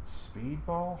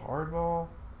Speedball, Hardball,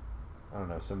 I don't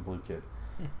know, some blue kid.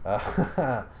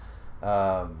 But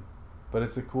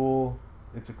it's a cool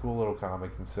little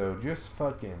comic, and so just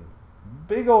fucking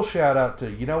big ol' shout out to,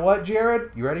 you know what,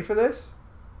 Jared? You ready for this?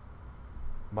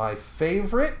 My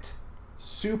favorite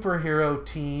superhero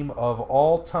team of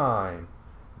all time,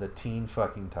 the Teen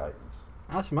fucking Titans.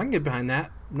 Awesome, I can get behind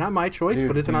that. Not my choice, Dude,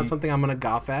 but it's not something I'm going to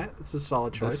golf at. It's a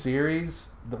solid choice. The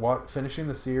series, finishing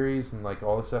the series and like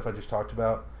all the stuff I just talked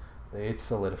about, it's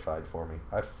solidified for me.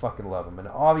 I fucking love them. And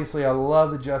obviously I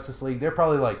love the Justice League. They're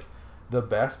probably like the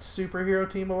best superhero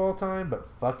team of all time, but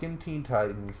fucking Teen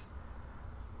Titans,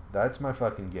 that's my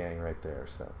fucking gang right there.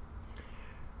 So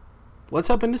let's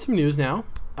hop into some news now.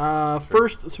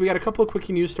 First, so we got a couple of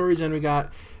quickie news stories, and we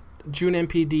got June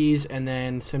MPDs, and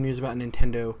then some news about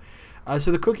Nintendo.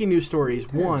 So the quickie news stories.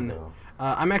 Nintendo. One,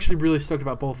 I'm actually really stoked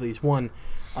about both of these. One,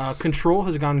 Control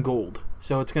has gone gold,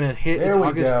 so it's going to hit its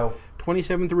August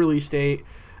 27th release date.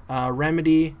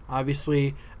 Remedy,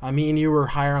 obviously. Me and you were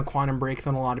higher on Quantum Break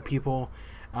than a lot of people.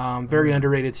 Very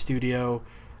underrated studio.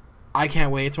 I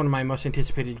can't wait. It's one of my most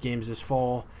anticipated games this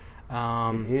fall.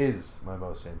 It is my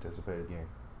most anticipated game.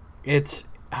 It's.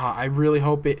 I really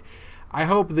hope it. I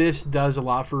hope this does a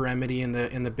lot for Remedy in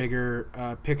the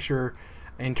bigger picture,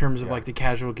 in terms of like the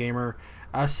casual gamer.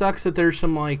 Sucks that there's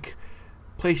some like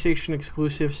PlayStation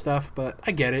exclusive stuff, but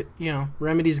I get it. You know,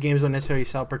 Remedy's games don't necessarily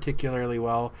sell particularly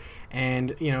well,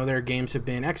 and you know their games have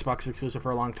been Xbox exclusive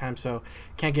for a long time, so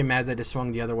can't get mad that it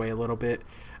swung the other way a little bit.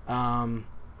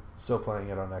 Still playing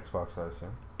it on Xbox, I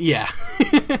assume. Yeah.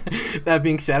 That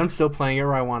being said, I'm still playing it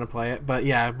where I want to play it, but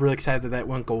yeah, really excited that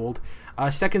went gold.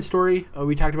 Second story,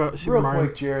 we talked about Super Mario. Real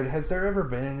quick, Jared, has there ever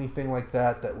been anything like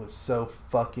that was so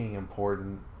fucking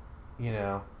important? You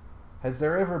know, has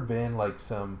there ever been like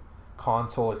some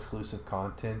console exclusive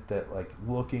content that, like,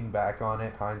 looking back on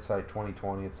it, hindsight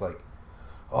 2020, it's like,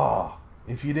 oh,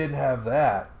 if you didn't have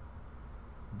that,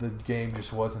 the game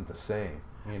just wasn't the same.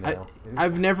 You know, I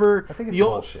think it's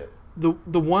bullshit.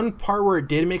 The one part where it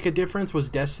did make a difference was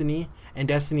Destiny and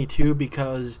Destiny 2,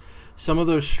 because some of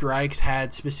those strikes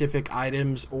had specific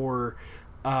items or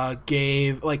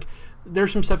gave, like,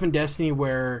 there's some stuff in Destiny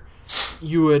where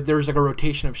there's like a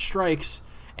rotation of strikes,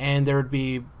 and there'd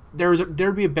be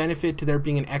a benefit to there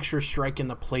being an extra strike in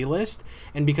the playlist,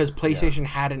 and because PlayStation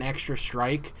had an extra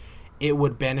strike, it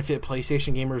would benefit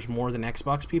PlayStation gamers more than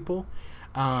Xbox people,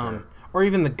 or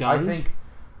even the guns. I think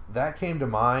that came to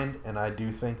mind, and I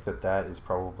do think that is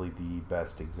probably the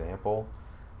best example.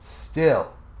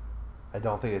 Still, I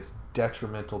don't think it's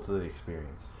detrimental to the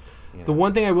experience. You know? The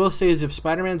one thing I will say is if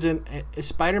Spider-Man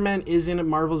is in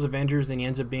Marvel's Avengers and he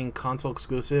ends up being console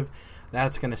exclusive,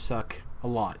 that's going to suck a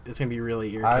lot. It's going to be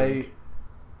really irritating.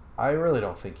 I really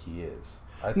don't think he is.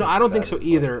 I don't think so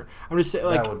either. Like, I'm just saying,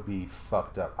 like, that would be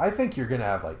fucked up. I think you're going to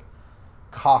have, like,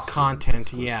 costume content,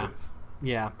 exclusive.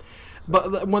 Yeah.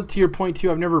 But to your point, too,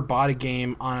 I've never bought a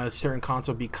game on a certain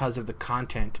console because of the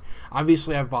content.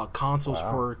 Obviously, I've bought consoles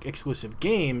for exclusive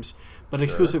games, but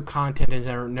exclusive content has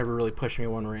never really pushed me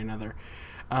one way or another.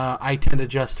 I tend to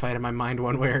justify it in my mind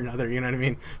one way or another, you know what I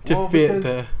mean?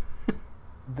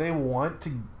 They want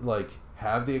to, like,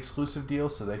 have the exclusive deal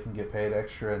so they can get paid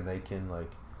extra and they can,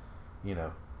 like, you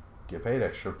know, get paid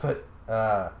extra. But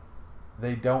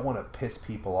they don't want to piss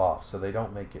people off, so they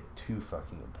don't make it too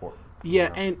fucking important. Yeah, you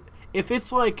know? and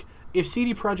if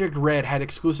CD Projekt Red had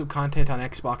exclusive content on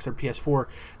Xbox or PS4,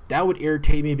 that would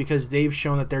irritate me because they've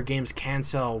shown that their games can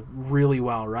sell really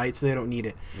well, right? So they don't need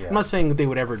it. Yeah. I'm not saying that they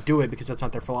would ever do it because that's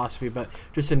not their philosophy, but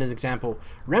just as an example,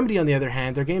 Remedy, on the other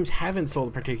hand, their games haven't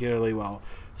sold particularly well.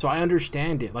 So I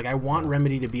understand it. Like, I want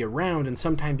Remedy to be around, and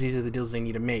sometimes these are the deals they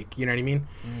need to make. You know what I mean?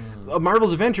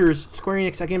 Marvel's Avengers, Square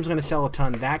Enix, that game's going to sell a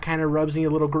ton. That kind of rubs me a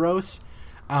little gross.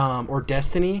 Or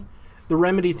Destiny. The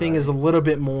Remedy thing is a little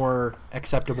bit more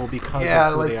acceptable because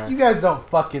of who they are. You guys don't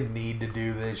fucking need to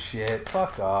do this shit.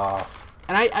 Fuck off.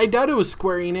 And I doubt it was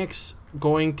Square Enix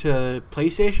going to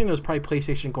PlayStation. It was probably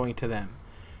PlayStation going to them.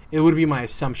 It would be my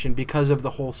assumption because of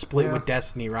the whole split with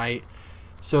Destiny, right?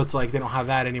 So it's like they don't have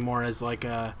that anymore as like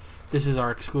this is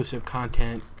our exclusive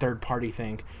content third-party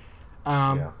thing.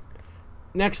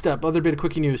 Next up, other bit of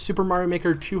quickie news. Super Mario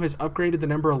Maker 2 has upgraded the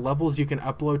number of levels you can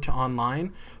upload to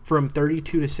online from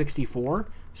 32 to 64,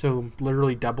 so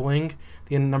literally doubling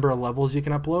the number of levels you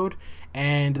can upload.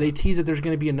 And they tease that there's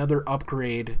going to be another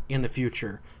upgrade in the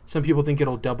future. Some people think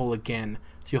it'll double again,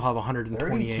 so you'll have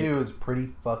 128. 32 is pretty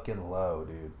fucking low,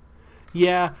 dude.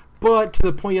 Yeah, but to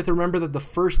the point, you have to remember that the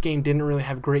first game didn't really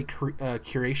have great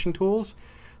curation tools,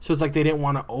 so it's like they didn't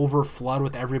want to overflood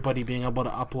with everybody being able to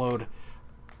upload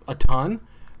a ton,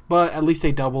 but at least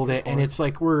they doubled it, and it's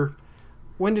like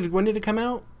when did it come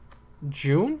out?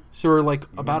 June, so we're like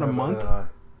about a month.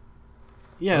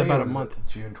 Yeah, about a month.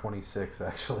 June 26th,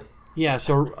 actually. Yeah,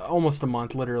 so almost a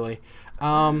month, literally.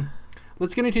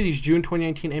 Let's get into these June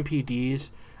 2019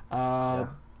 NPDs.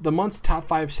 The month's top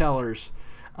 5 sellers,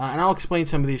 and I'll explain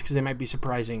some of these because they might be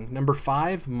surprising. Number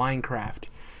 5, Minecraft.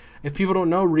 If people don't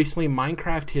know, recently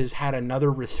Minecraft has had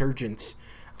another resurgence.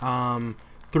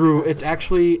 It's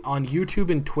actually on YouTube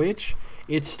and Twitch.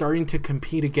 It's starting to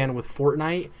compete again with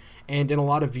Fortnite, and in a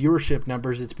lot of viewership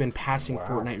numbers, it's been passing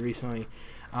Fortnite recently.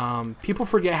 People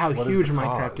forget how huge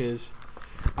Minecraft is.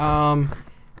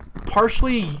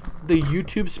 Partially, the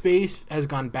YouTube space has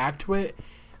gone back to it,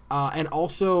 and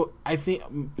also, I think,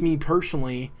 me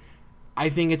personally, I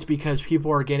think it's because people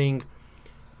are getting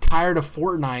tired of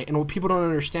Fortnite, and what people don't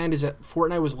understand is that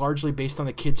Fortnite was largely based on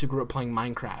the kids who grew up playing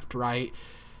Minecraft, right?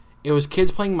 It was kids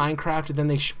playing Minecraft, and then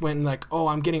they went and like, oh,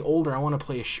 I'm getting older, I want to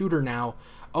play a shooter now.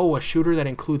 oh, a shooter that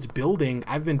includes building.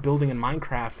 I've been building in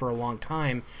Minecraft for a long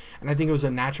time, and I think it was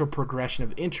a natural progression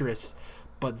of interest.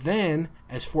 But then,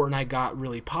 as Fortnite got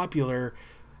really popular,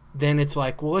 then it's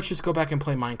like, well, let's just go back and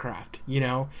play Minecraft, you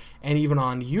know? And even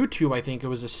on YouTube, I think it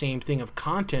was the same thing of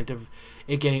content, of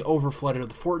it getting overflooded with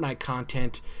the Fortnite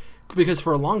content. Because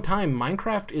for a long time,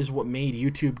 Minecraft is what made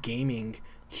YouTube gaming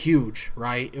huge,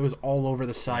 right? It was all over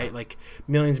the site, like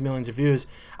millions and millions of views.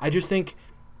 I just think,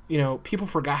 you know, people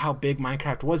forgot how big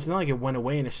Minecraft was. It's not like it went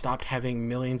away and it stopped having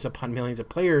millions upon millions of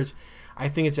players. I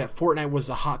think it's that Fortnite was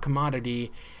the hot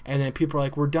commodity, and then people are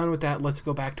like, we're done with that. Let's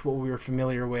go back to what we were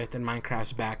familiar with, and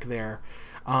Minecraft's back there.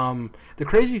 The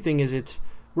crazy thing is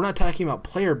we're not talking about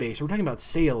player base. We're talking about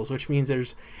sales, which means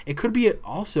it could be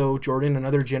also, Jordan,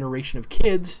 another generation of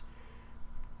kids,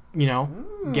 you know,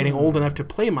 getting old enough to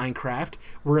play Minecraft.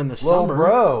 We're in the summer. Little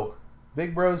bro.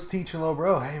 Big bro's teaching little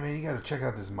bro, hey, man, you got to check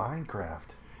out this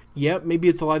Minecraft. Yep, maybe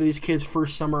it's a lot of these kids'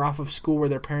 first summer off of school where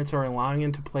their parents are allowing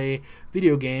them to play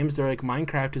video games. They're like,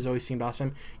 Minecraft has always seemed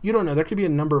awesome. You don't know. There could be a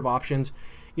number of options.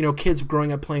 You know, kids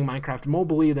growing up playing Minecraft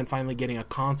mobilely, then finally getting a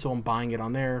console and buying it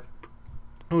on there.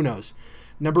 Who knows?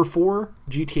 Number 4,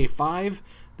 GTA 5.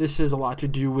 This has a lot to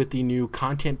do with the new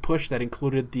content push that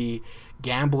included the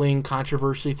gambling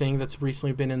controversy thing that's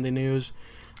recently been in the news.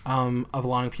 Of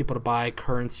allowing people to buy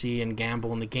currency and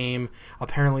gamble in the game.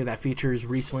 Apparently that feature's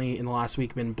recently, in the last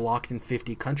week, been blocked in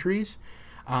 50 countries.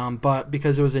 But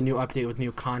because it was a new update with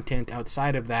new content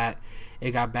outside of that, it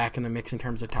got back in the mix in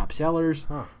terms of top sellers.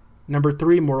 Number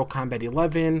 3, Mortal Kombat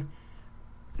 11.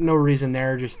 No reason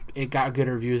there, just it got good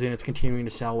reviews and it's continuing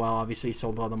to sell well. Obviously, it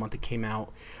sold well the month it came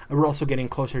out. And we're also getting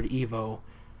closer to EVO.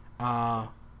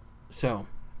 So,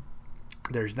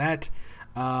 there's that.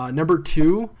 Number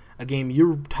 2, a game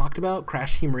you talked about,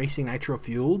 Crash Team Racing Nitro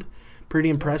Fueled. Pretty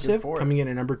impressive, coming in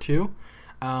at number 2.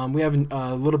 We have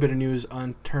a little bit of news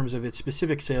on terms of its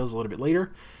specific sales a little bit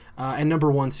later. And number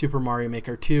 1, Super Mario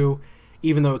Maker 2.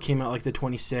 Even though it came out like the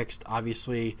 26th,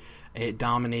 obviously it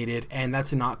dominated. And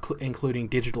that's not including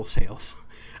digital sales,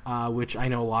 which I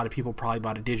know a lot of people probably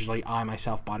bought it digitally. I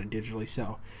myself bought it digitally.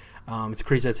 So it's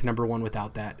crazy that's number 1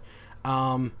 without that.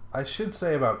 I should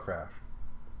say about Crash,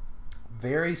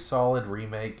 very solid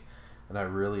remake. And I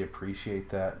really appreciate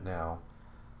that now.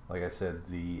 Like I said,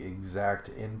 the exact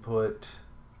input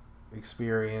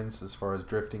experience as far as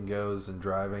drifting goes and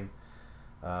driving,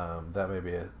 that may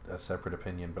be a separate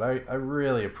opinion. But I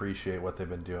really appreciate what they've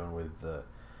been doing with the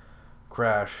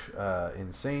Crash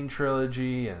Insane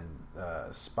Trilogy and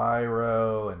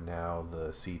Spyro and now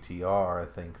the CTR. I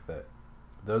think that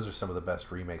those are some of the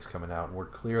best remakes coming out. And we're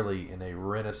clearly in a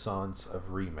renaissance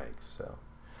of remakes. So.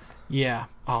 Yeah.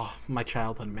 Oh, my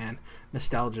childhood, man.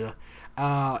 Nostalgia.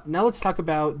 Now let's talk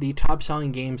about the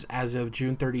top-selling games as of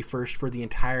June 31st for the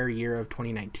entire year of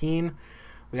 2019.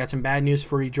 We got some bad news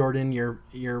for you, Jordan.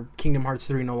 Your Kingdom Hearts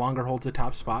 3 no longer holds the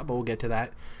top spot, but we'll get to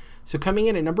that. So coming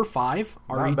in at number 5,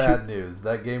 RE2. Not bad news.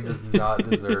 That game does not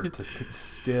deserve to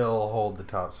still hold the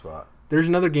top spot. There's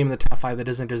another game in the top 5 that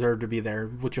doesn't deserve to be there,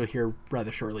 which you'll hear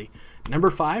rather shortly. Number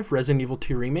 5, Resident Evil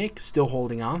 2 Remake, still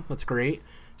holding on. That's great.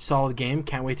 Solid game.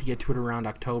 Can't wait to get to it around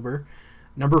October.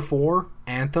 Number 4,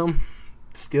 Anthem.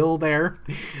 Still there.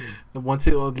 Once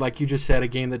it, like you just said, a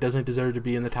game that doesn't deserve to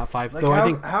be in the top 5.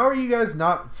 Like, how are you guys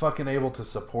not fucking able to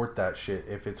support that shit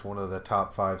if it's one of the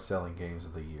top 5 selling games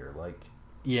of the year? Like,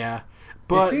 yeah,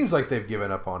 but it seems like they've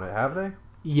given up on it, have they?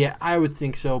 Yeah, I would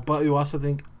think so. But you also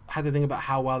have to think about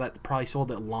how well that probably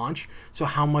sold at launch. So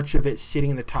how much of it sitting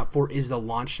in the top 4 is the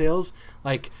launch sales?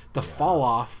 Like the fall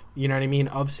off, you know what I mean,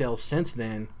 of sales since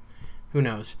then. Who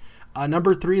knows?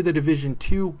 Number 3, The Division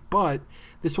 2, but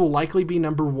this will likely be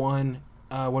number 1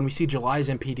 when we see July's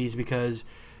MPDs because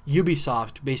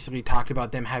Ubisoft basically talked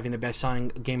about them having the best-selling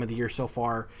game of the year so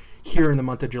far here in the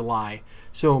month of July.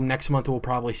 So next month we'll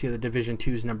probably see The Division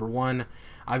 2's number 1.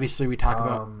 Obviously we talk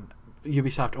about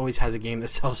Ubisoft always has a game that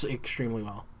sells extremely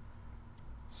well.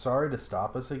 Sorry to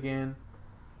stop us again,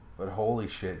 but holy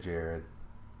shit, Jared.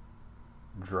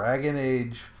 Dragon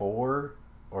Age 4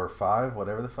 or 5,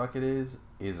 whatever the fuck it is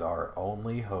our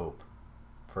only hope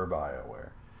for BioWare.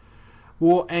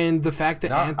 Well, and the fact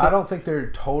that I don't think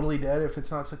they're totally dead if it's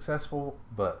not successful,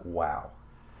 but wow.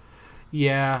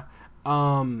 Yeah.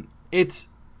 It's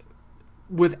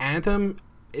with Anthem,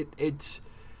 it's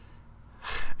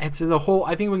a whole,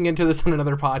 I think we can get into this on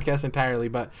another podcast entirely,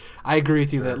 but I agree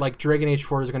with you that like Dragon Age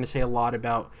 4 is going to say a lot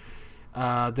about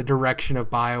the direction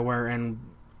of BioWare and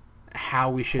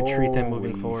how we should treat them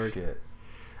moving forward. Shit.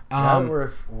 Now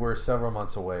that we're several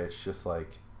months away, it's just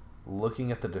like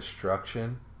looking at the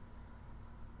destruction.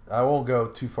 I won't go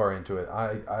too far into it.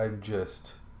 I'm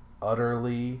just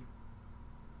utterly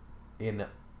in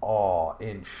awe,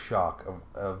 in shock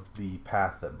of the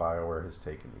path that BioWare has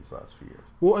taken these last few years.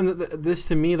 Well, and this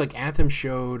to me, like Anthem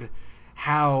showed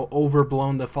how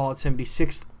overblown the Fallout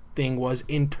 76 thing was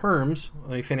in terms,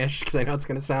 let me finish because I know it's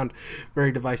going to sound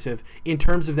very divisive, in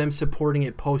terms of them supporting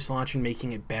it post-launch and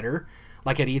making it better.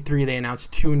 Like at E3, they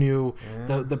announced 2 new,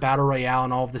 the Battle Royale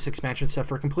and all of this expansion stuff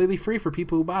for completely free for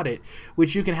people who bought it,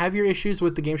 which you can have your issues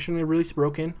with the game shouldn't be released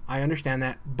broken. I understand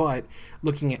that. But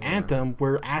looking at Anthem,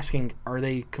 we're asking, are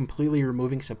they completely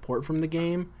removing support from the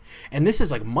game? And this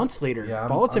is like months later. Yeah,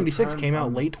 Fallout 76 came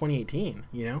out late 2018,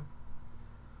 you know?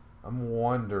 I'm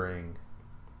wondering,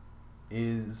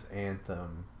 is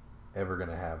Anthem ever going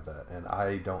to have that? And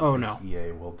I don't think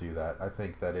EA will do that. I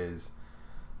think that is...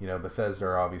 Bethesda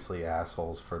are obviously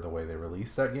assholes for the way they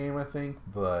released that game, I think,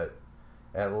 but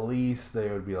at least they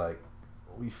would be like,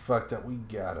 we fucked up, we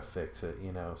gotta fix it,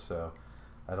 so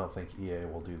I don't think EA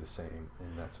will do the same,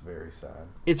 and that's very sad.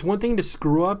 It's one thing to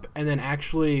screw up and then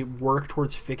actually work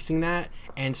towards fixing that,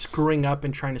 and screwing up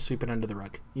and trying to sweep it under the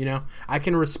rug, I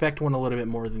can respect one a little bit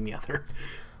more than the other.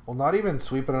 Well, not even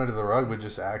sweep it under the rug, but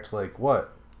just act like,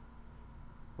 what?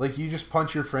 Like, you just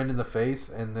punch your friend in the face,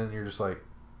 and then you're just like,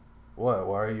 what?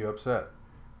 Why are you upset?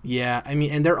 Yeah, I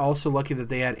mean, and they're also lucky that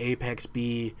they had Apex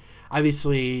be...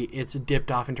 Obviously, it's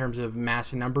dipped off in terms of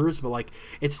mass numbers, but, like,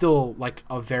 it's still, like,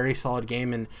 a very solid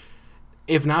game, and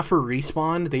if not for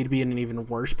Respawn, they'd be in an even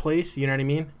worse place, you know what I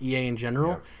mean? EA in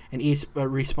general. Yeah. And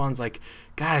Respawn's like,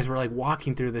 guys, we're, like,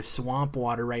 walking through this swamp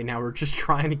water right now. We're just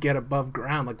trying to get above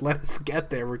ground. Like, let us get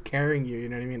there. We're carrying you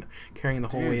know what I mean? Carrying the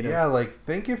whole weight of... Yeah, like,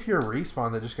 think if you're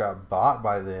Respawn that just got bought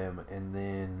by them, and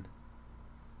then...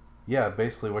 Yeah,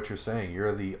 basically what you're saying.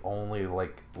 You're the only,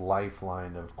 like,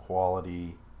 lifeline of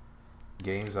quality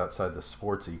games outside the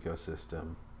sports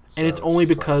ecosystem. So and it's only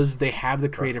because they have the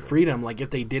creative freedom. Like, if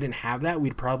they didn't have that,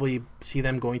 we'd probably see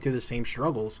them going through the same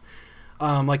struggles.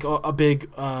 Like, a big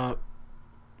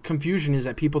confusion is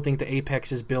that people think the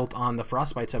Apex is built on the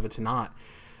Frostbite stuff. It's not.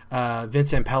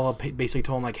 Vincent Pella basically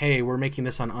told him, like, hey, we're making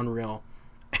this on Unreal.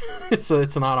 So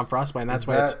it's not on Frostbite, and that's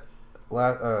why it's...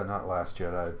 not Last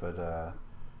Jedi, but...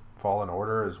 Fallen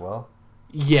Order as well?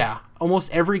 Yeah.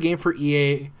 Almost every game for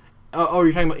EA...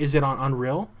 you're talking about, is it on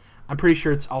Unreal? I'm pretty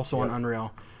sure it's also on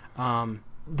Unreal.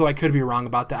 Though I could be wrong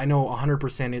about that. I know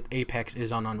 100% Apex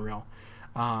is on Unreal.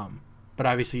 But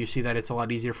obviously you see that it's a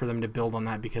lot easier for them to build on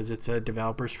that because it's a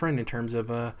developer's friend in terms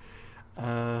of a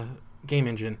game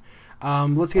engine.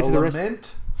 Let's get to the rest...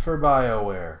 Lament for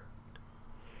BioWare.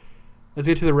 Let's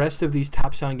get to the rest of these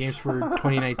top-selling games for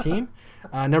 2019.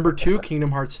 Number 2,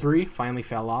 Kingdom Hearts 3, finally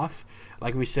fell off.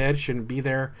 Like we said, shouldn't be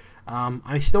there.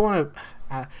 I still want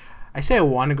to... I say I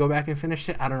want to go back and finish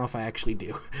it. I don't know if I actually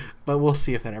do. But we'll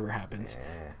see if that ever happens.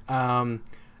 And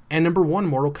number 1,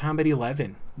 Mortal Kombat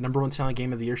 11. Number 1 selling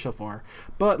game of the year so far.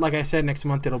 But like I said, next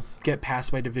month it'll get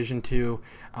passed by Division 2.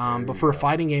 But for a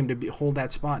fighting game to hold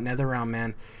that spot, NetherRealm,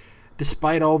 man,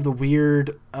 despite all of the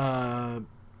weird...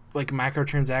 like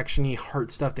microtransaction-y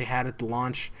heart stuff they had at the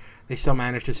launch, they still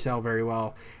managed to sell very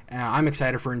well. I'm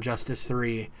excited for Injustice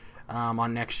 3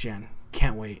 on next gen.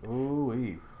 Can't wait.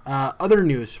 Ooh-wee. Other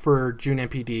news for June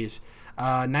NPDs.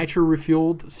 Nitro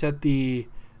Fueled,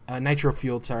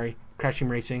 Crash Team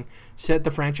Racing, set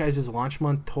the franchise's launch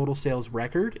month total sales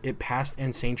record. It passed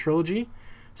Insane Trilogy.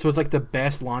 So it's like the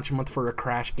best launch month for a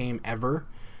Crash game ever.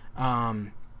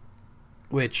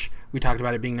 Which we talked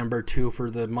about it being number 2 for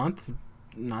the month.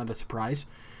 Not a surprise.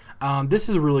 This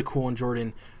is really cool one,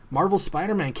 Jordan. Marvel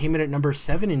Spider-Man came in at number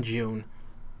 7 in June,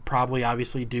 probably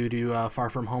obviously due to Far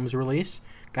From Home's release.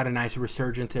 Got a nice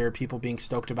resurgence there, people being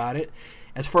stoked about it.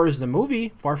 As far as the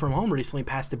movie, Far From Home recently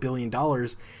passed $1 billion,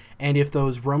 and if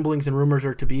those rumblings and rumors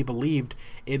are to be believed,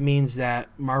 it means that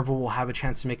Marvel will have a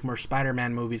chance to make more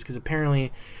Spider-Man movies, because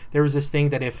apparently there was this thing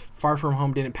that if Far From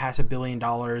Home didn't pass $1 billion,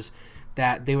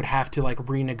 that they would have to like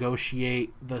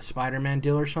renegotiate the Spider-Man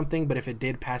deal or something, but if it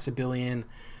did pass $1 billion,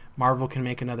 Marvel can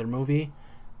make another movie.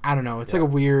 I don't know. It's like a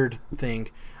weird thing.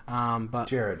 But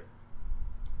Jared,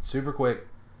 super quick,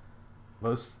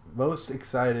 most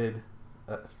excited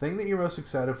thing that you're most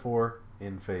excited for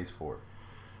in Phase 4.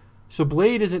 So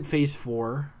Blade isn't Phase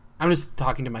 4. I'm just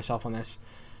talking to myself on this.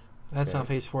 That's not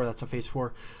Phase 4. That's not Phase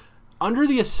 4. Under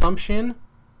the assumption,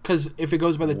 because if it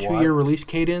goes by the 2-year release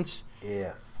cadence,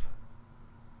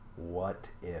 what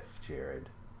if, Jared?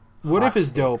 What If is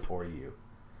dope for you.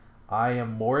 I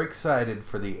am more excited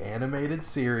for the animated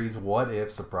series What If,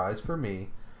 surprise for me,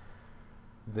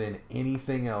 than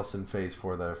anything else in Phase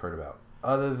 4 that I've heard about.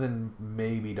 Other than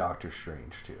maybe Doctor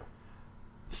Strange, too.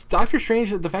 Doctor Strange,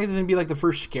 the fact that it's going to be like the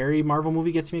first scary Marvel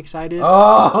movie gets me excited.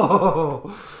 Oh!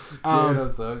 Dude,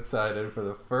 I'm so excited for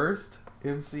the first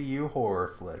MCU horror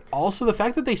flick. Also, the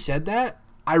fact that they said that,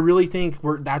 I really think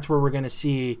that's where we're going to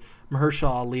see Mahershala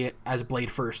Ali as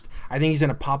Blade first. I think he's going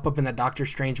to pop up in that Doctor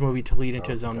Strange movie to lead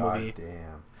into his own movie.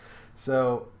 Damn.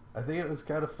 So, I think it was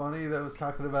kind of funny that was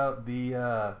talking about the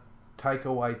Taika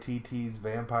Waititi's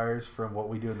vampires from What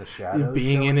We Do in the Shadows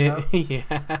being in it. Up,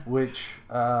 yeah. Which,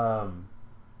 I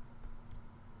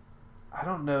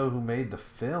don't know who made the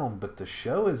film, but the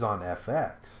show is on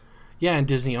FX. Yeah, and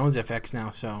Disney owns FX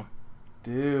now, so.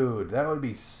 Dude, that would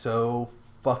be so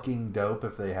fucking dope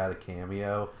if they had a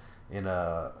cameo in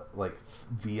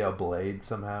via Blade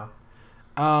somehow.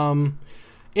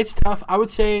 It's tough. I would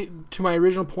say, to my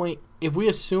original point, if we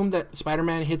assume that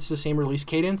Spider-Man hits the same release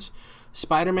cadence,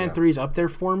 Spider-Man 3 is up there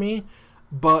for me.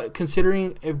 But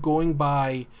considering if going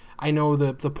by, I know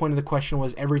the point of the question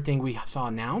was everything we saw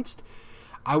announced,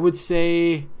 I would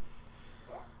say...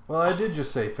 Well, I did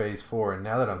just say Phase 4, and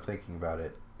now that I'm thinking about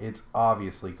it, it's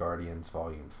obviously Guardians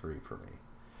Volume 3 for me.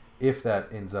 If that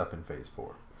ends up in Phase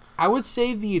 4. I would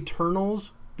say the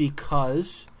Eternals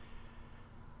because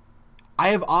I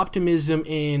have optimism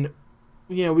in...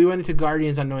 You know, we went into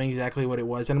Guardians not knowing exactly what it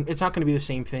was, and it's not going to be the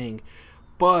same thing.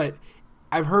 But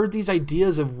I've heard these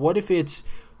ideas of what if it's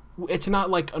not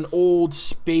like an old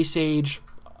space age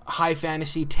high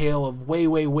fantasy tale of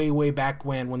way back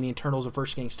when the Eternals were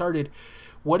first getting started.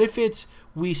 What if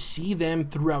we see them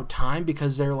throughout time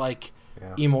because they're like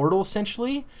immortal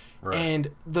essentially, right.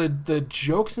 And the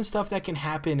jokes and stuff that can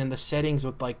happen in the settings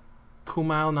with like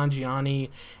Kumail Nanjiani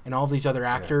and all these other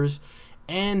actors. Yeah.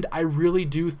 And I really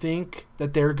do think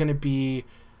that they're going to be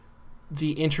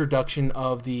the introduction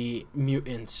of the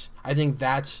mutants. I think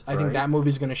that movie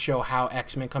is going to show how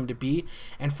X-Men come to be,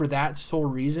 and for that sole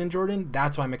reason, Jordan,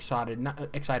 that's why I'm excited.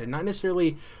 Not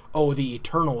necessarily the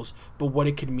Eternals, but what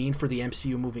it could mean for the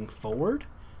MCU moving forward.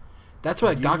 That's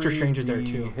why Doctor Strange is there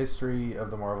too. History of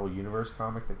the Marvel Universe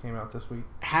comic that came out this week.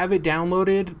 Have it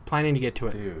downloaded. Planning to get to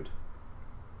it.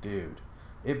 Dude.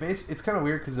 It's kind of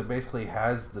weird because it basically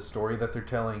has the story that they're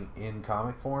telling in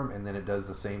comic form, and then it does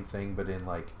the same thing but in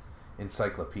like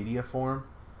encyclopedia form.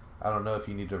 I don't know if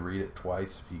you need to read it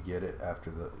twice if you get it after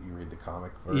you read the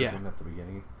comic version at the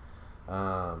beginning.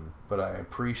 But I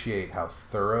appreciate how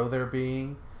thorough they're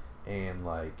being and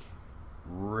like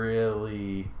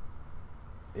really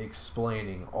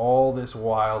explaining all this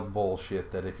wild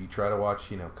bullshit that if you try to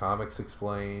watch, Comics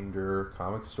Explained or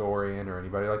Comic Historian or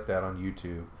anybody like that on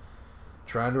YouTube,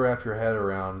 trying to wrap your head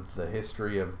around the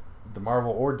history of the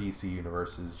Marvel or DC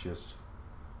universe is just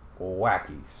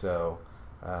wacky. So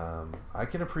I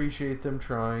can appreciate them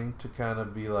trying to kind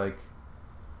of be like,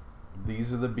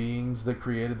 these are the beings that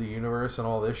created the universe and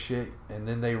all this shit, and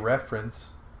then they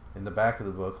reference in the back of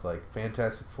the book like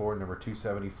Fantastic Four number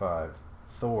 275,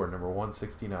 Thor number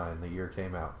 169, the year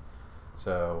came out.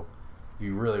 So if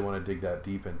you really want to dig that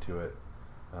deep into it,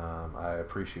 I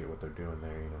appreciate what they're doing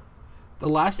there. The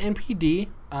last NPD,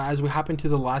 as we hop into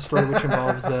the last story, which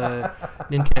involves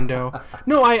Nintendo.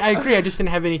 No, I agree. I just didn't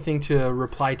have anything to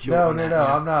reply to. No.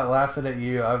 I'm not laughing at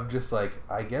you. I'm just like,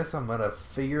 I guess I'm going to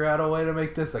figure out a way to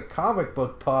make this a comic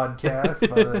book podcast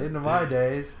by the end of my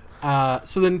days.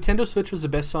 So the Nintendo Switch was the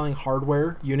best-selling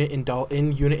hardware unit in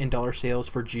dollar sales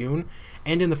for June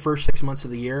and in the first 6 months of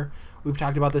the year. We've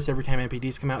talked about this every time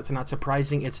NPDs come out. It's not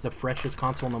surprising. It's the freshest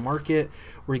console in the market.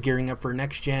 We're gearing up for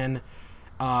next gen.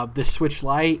 The Switch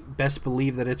Lite, best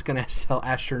believe that it's going to sell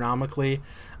astronomically.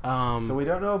 So we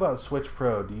don't know about Switch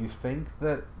Pro. Do you think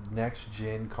that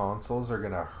next-gen consoles are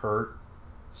going to hurt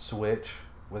Switch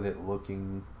with it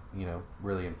looking,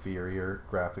 really inferior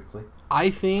graphically? I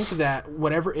think that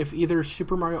if either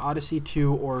Super Mario Odyssey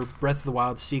 2 or Breath of the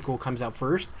Wild sequel comes out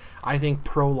first, I think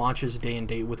Pro launches day and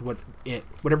date with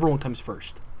whatever one comes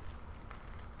first.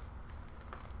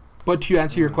 But to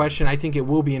answer your question, I think it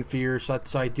will be inferior, so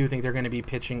I do think they're going to be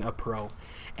pitching a Pro.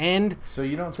 And so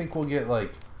you don't think we'll get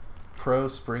like Pro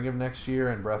spring of next year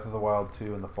and Breath of the Wild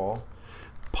 2 in the fall?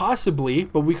 Possibly,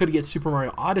 but we could get Super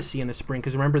Mario Odyssey in the spring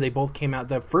because remember they both came out.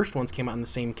 The first ones came out in the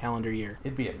same calendar year.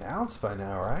 It'd be announced by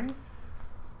now, right?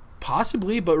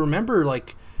 Possibly, but remember,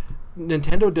 like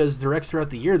Nintendo does directs throughout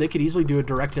the year. They could easily do a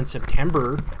direct in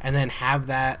September and then have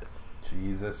that.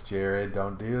 Jesus, Jared,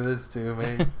 don't do this to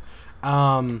me.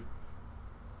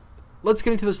 Let's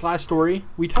get into this last story.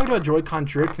 We talked about Joy-Con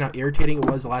drift and how irritating it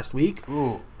was last week.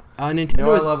 Ooh.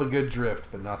 Nintendo. I love a good drift,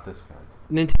 but not this kind.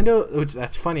 Nintendo, which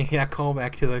that's funny. Yeah, call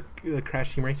back to the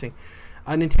Crash Team Racing.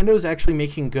 Nintendo is actually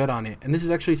making good on it, and this is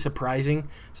actually surprising.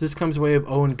 So this comes way of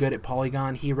Owen Good at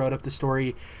Polygon. He wrote up the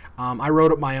story. I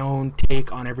wrote up my own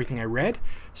take on everything I read.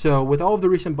 So with all of the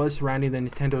recent buzz surrounding the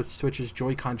Nintendo Switch's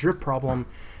Joy-Con drift problem,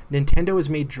 Nintendo has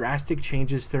made drastic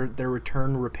changes to their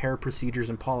return repair procedures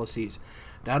and policies.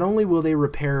 Not only will the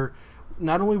repair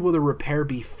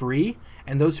be free,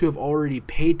 and those who have already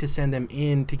paid to send them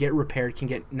in to get repaired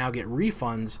can now get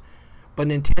refunds, but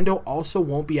Nintendo also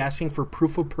won't be asking for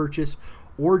proof of purchase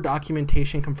or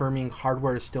documentation confirming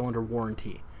hardware is still under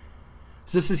warranty.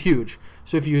 So this is huge.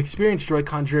 So if you experience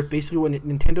Joy-Con drift, basically when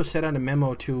Nintendo sent out a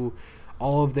memo to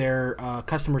all of their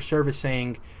customer service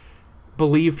saying,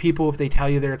 believe people if they tell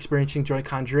you they're experiencing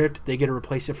Joy-Con drift, they get to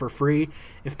replace it for free.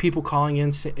 If people call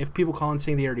in saying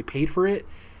they already paid for it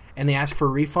and they ask for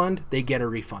a refund, they get a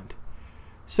refund.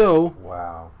 So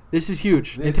wow, this is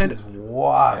huge. This is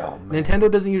wild, man. Nintendo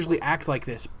doesn't usually act like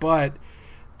this, but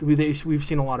we've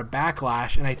seen a lot of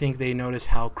backlash, and I think they notice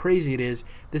how crazy it is.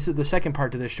 This is the second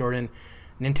part to this, Jordan.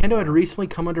 Nintendo had recently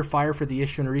come under fire for the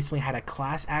issue and recently had a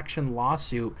class action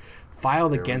lawsuit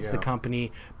filed against the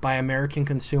company by American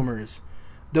consumers.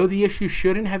 Though the issue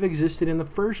shouldn't have existed in the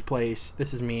first place,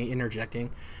 this is me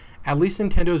interjecting, at least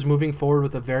Nintendo is moving forward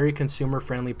with a very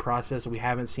consumer-friendly process we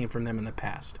haven't seen from them in the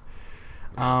past.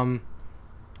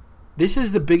 This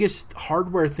is the biggest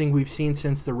hardware thing we've seen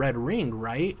since the Red Ring,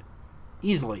 right?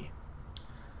 Easily.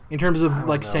 In terms of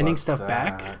like sending stuff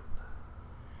back?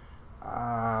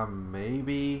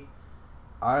 Maybe.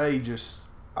 I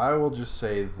will just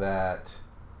say that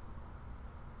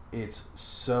it's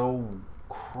so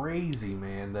crazy,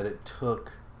 man, that it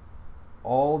took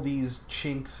all these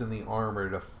chinks in the armor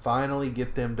to finally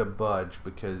get them to budge,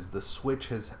 because the Switch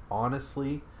has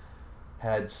honestly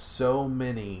had so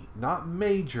many, not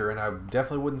major, and I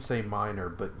definitely wouldn't say minor,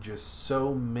 but just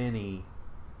so many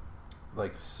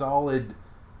like solid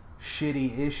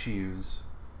shitty issues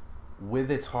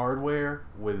with its hardware,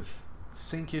 with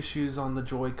sync issues on the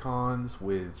Joy-Cons,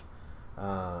 with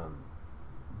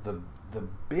the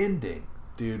bending.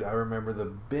 Dude, I remember the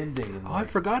bending. And I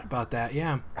forgot about that,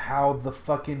 yeah. How the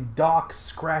fucking dock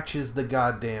scratches the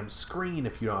goddamn screen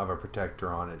if you don't have a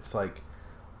protector on it. It's like,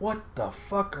 what the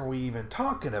fuck are we even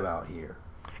talking about here?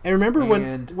 And remember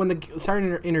when the... Sorry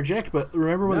to interject, but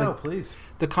remember when please.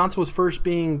 The console was first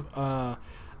being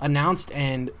announced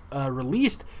and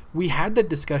released, we had that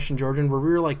discussion, Jordan, where we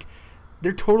were like,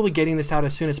 they're totally getting this out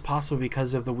as soon as possible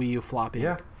because of the Wii U flopping.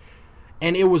 Yeah.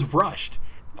 And it was rushed.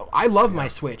 I love my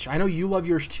Switch. I know you love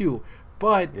yours too,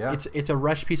 but it's a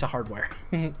rushed piece of hardware,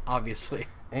 obviously.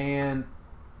 And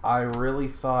I really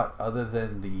thought, other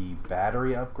than the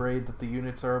battery upgrade that the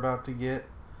units are about to get,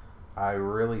 I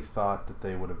really thought that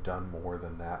they would have done more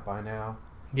than that by now.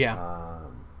 Yeah.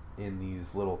 In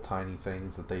these little tiny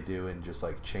things that they do, in just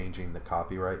like changing the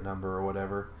copyright number or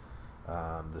whatever,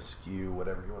 the SKU,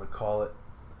 whatever you want to call it.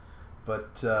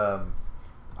 But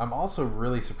I'm also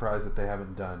really surprised that they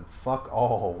haven't done fuck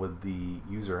all with the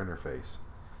user interface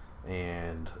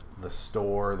and the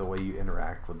store, the way you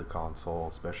interact with the console,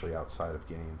 especially outside of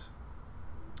games.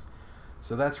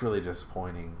 So that's really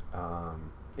disappointing.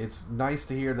 It's nice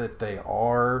to hear that they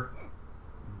are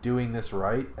doing this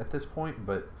right at this point,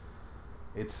 but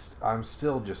I'm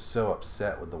still just so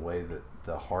upset with the way that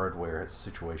the hardware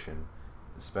situation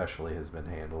especially has been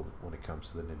handled when it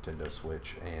comes to the Nintendo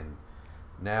Switch. And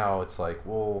now it's like,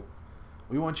 well,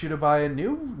 we want you to buy a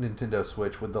new Nintendo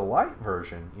Switch with the Lite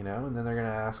version, and then they're going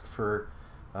to ask for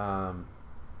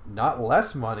not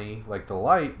less money like the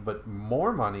Lite, but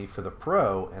more money for the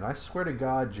Pro. And I swear to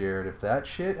God, Jared, if that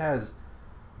shit has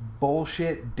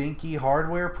bullshit dinky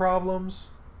hardware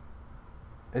problems,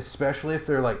 especially if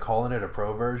they're like calling it a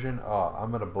Pro version,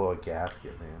 I'm going to blow a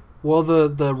gasket, man. Well,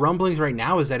 the rumblings right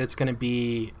now is that it's going to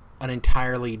be an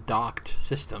entirely docked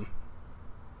system.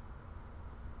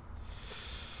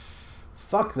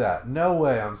 Fuck that. No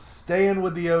way. I'm staying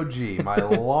with the OG. My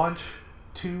launch,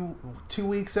 two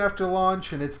weeks after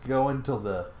launch, and it's going till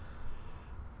the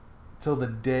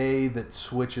day that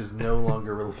Switch is no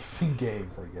longer releasing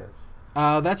games, I guess.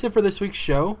 That's it for this week's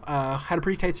show. Had a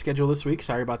pretty tight schedule this week.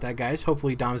 Sorry about that, guys.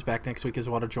 Hopefully Dom's back next week as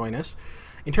well to join us.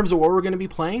 In terms of what we're going to be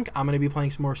playing, I'm going to be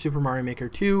playing some more Super Mario Maker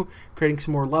 2, creating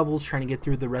some more levels, trying to get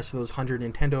through the rest of those 100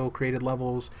 Nintendo-created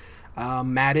levels.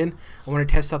 Madden. I want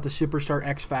to test out the Superstar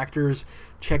X Factors,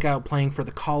 check out playing for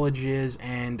the colleges,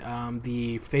 and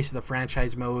the Face of the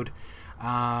Franchise mode,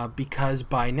 because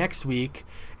by next week,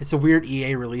 it's a weird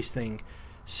EA release thing.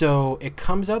 So it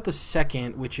comes out the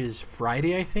 2nd, which is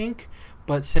Friday, I think.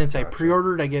 But since I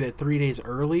pre-ordered, I get it 3 days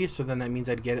early. So then that means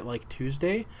I'd get it like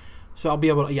Tuesday. So I'll be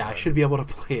able to, I should be able to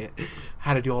play it.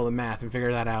 How to do all the math and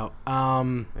figure that out.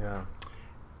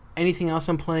 Anything else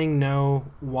I'm playing? No.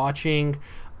 Watching.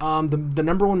 The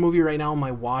number one movie right now on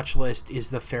my watch list is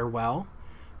The Farewell,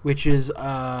 which is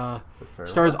The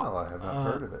stars Farewell? I have not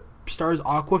heard of it. stars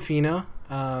Awkwafina,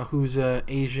 who's a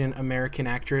Asian American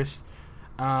actress.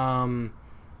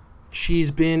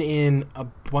 She's been in a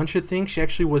bunch of things. She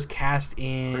actually was cast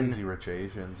in Crazy Rich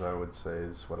Asians, I would say,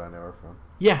 is what I know her from.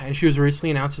 Yeah, and she was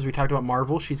recently announced, as we talked about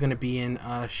Marvel. She's going to be in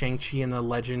Shang-Chi and the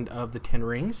Legend of the Ten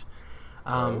Rings.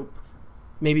 Dope.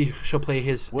 Maybe she'll play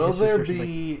his. Will his there sister or something.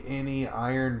 be any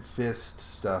Iron Fist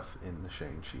stuff in the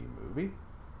Shang-Chi movie?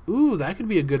 Ooh, that could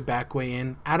be a good back way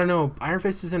in. I don't know. Iron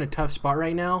Fist is in a tough spot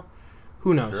right now.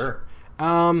 Who knows? Sure.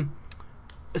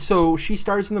 So she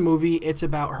stars in the movie. It's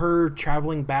about her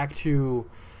traveling back to,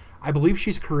 I believe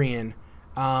she's Korean.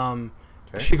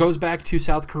 She goes back to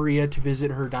South Korea to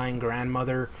visit her dying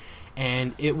grandmother,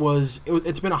 and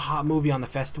it's been a hot movie on the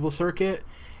festival circuit,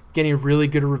 getting really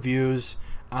good reviews.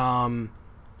 And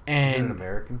Is it an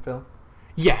American film?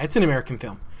 yeah, it's an American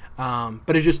film,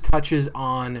 but it just touches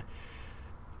on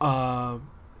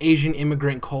Asian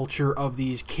immigrant culture of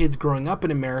these kids growing up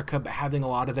in America, but having a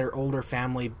lot of their older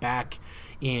family back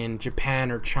in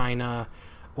Japan or China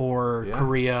or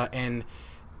Korea, and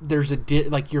there's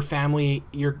like your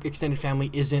extended family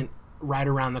isn't right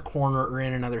around the corner or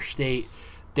in another state;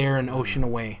 they're an ocean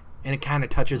away, and it kind of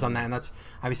touches on that. And that's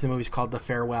obviously the movie's called The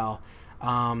Farewell.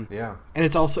 And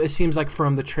it's also, it seems like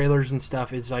from the trailers and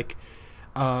stuff, it's like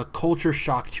a culture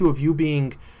shock too, of you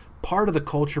being part of the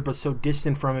culture but so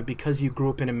distant from it because you grew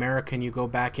up in America, and you go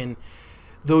back, and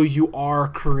though you are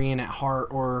Korean at heart,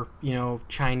 or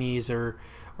Chinese or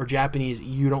Japanese,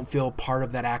 you don't feel part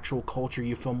of that actual culture.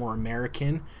 You feel more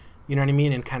American, you know what I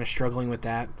mean, and kind of struggling with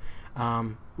that.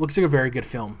 Looks like a very good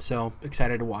film, so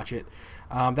excited to watch it.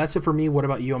 That's it for me. What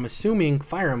about you? I'm assuming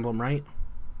Fire Emblem, right?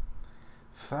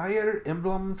 Fire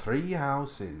Emblem Three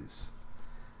Houses.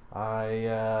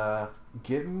 I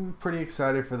getting pretty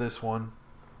excited for this one.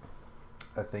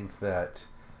 I think that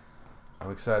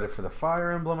I'm excited for the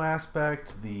Fire Emblem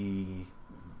aspect, the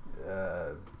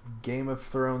Game of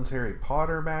Thrones Harry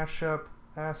Potter mashup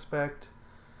aspect,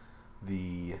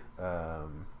 the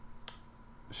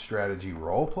strategy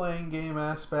role-playing game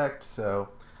aspect. So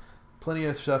plenty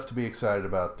of stuff to be excited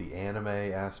about. The anime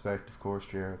aspect, of course,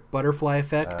 Jared. Butterfly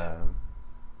effect.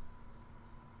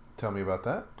 Tell me about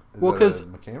that. Well, because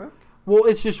mechanic? Well,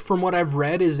 it's just from what I've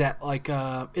read is that like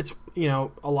it's a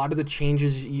lot of the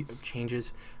changes.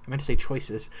 I meant to say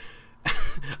choices.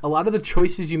 A lot of the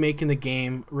choices you make in the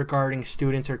game regarding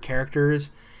students or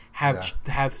characters have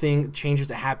changes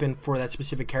that happen for that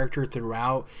specific character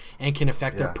throughout, and can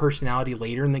affect their personality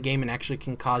later in the game, and actually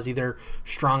can cause either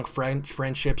strong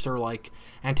friendships or like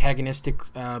antagonistic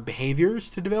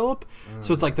behaviors to develop.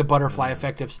 So it's like the butterfly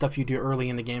effect of stuff you do early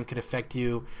in the game could affect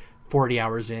you 40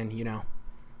 hours in.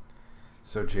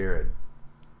 So, Jared,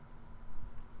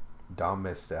 Dom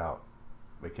missed out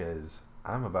because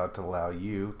I'm about to allow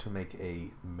you to make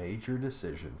a major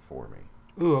decision for me.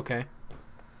 Ooh, okay.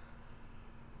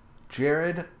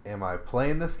 Jared, am I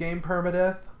playing this game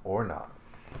permadeath or not?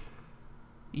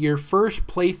 Your first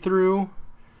playthrough.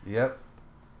 Yep.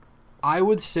 I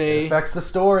would say it affects the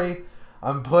story.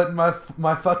 I'm putting my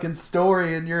fucking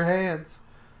story in your hands.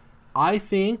 I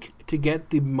think to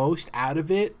get the most out of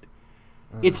it,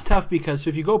 it's tough because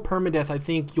if you go permadeath, I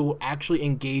think you'll actually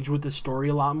engage with the story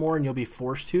a lot more, and you'll be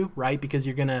forced to, right? Because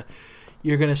you're gonna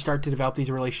start to develop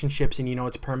these relationships, and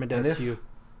it's permadeath.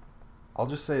 I'll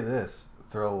just say this: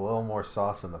 throw a little more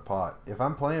sauce in the pot. If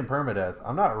I'm playing permadeath,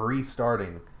 I'm not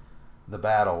restarting the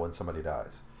battle when somebody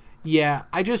dies. Yeah,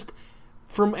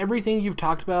 from everything you've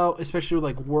talked about, especially with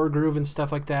like Wargroove and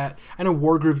stuff like that, I know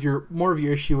Wargroove, more of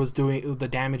your issue was doing the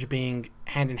damage being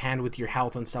hand in hand with your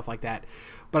health and stuff like that.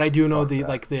 But I do know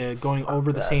the going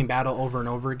over the same battle over and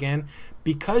over again,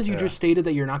 because you just stated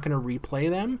that you're not going to replay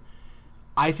them.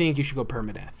 I think you should go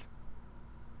permadeath.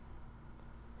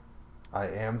 I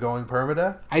am going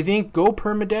permadeath? I think go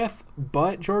permadeath,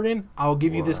 but Jordan, I'll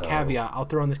give you this caveat. I'll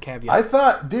throw in this caveat. I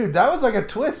thought, dude, that was like a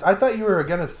twist. I thought you were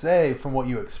going to say, from what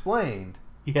you explained,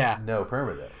 no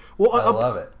permadeath. Well, I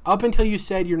love it. Up until you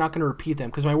said you're not going to repeat them,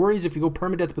 because my worry is if you go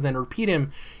permadeath but then repeat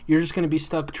him, you're just going to be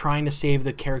stuck trying to save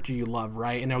the character you love,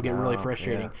 right? And it'll get really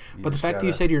frustrating. Yeah. But the fact that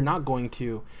you said you're not going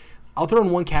to, I'll throw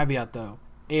in one caveat though.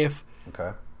 If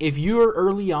you're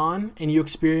early on and you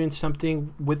experience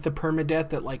something with the permadeath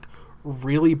that like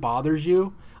really bothers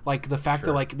you, like the fact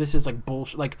that like this is like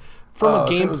bullshit, like from a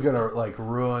game, if it was gonna like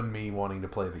ruin me wanting to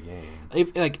play the game.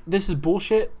 If like this is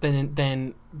bullshit,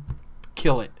 then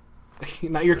kill it.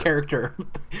 Not your character,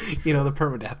 the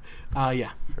permadeath.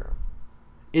 Yeah. Sure.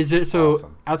 Is it so?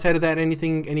 Awesome. Outside of that,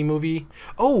 any movie?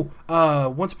 Oh,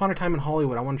 Once Upon a Time in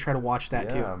Hollywood. I want to try to watch that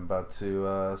too. Yeah, I'm about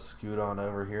to scoot on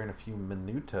over here in a few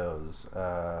minutos.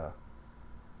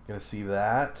 Gonna see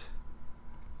that.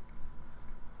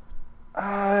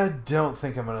 I don't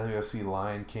think I'm gonna go see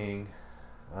Lion King.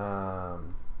 I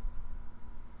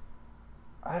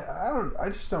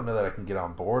just don't know that I can get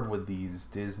on board with these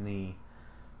Disney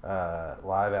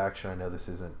live action. I know this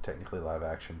isn't technically live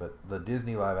action, but the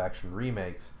Disney live action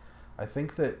remakes. I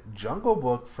think that Jungle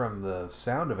Book, from the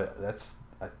sound of it, that's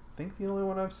I think the only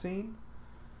one I've seen.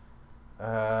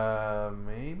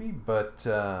 Maybe, but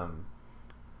well,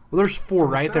 there's four,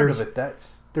 right? There's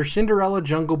Cinderella,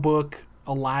 Jungle Book,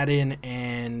 Aladdin,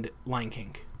 and Lion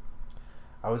King.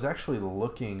 I was actually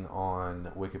looking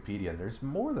on Wikipedia, and there's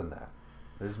more than that.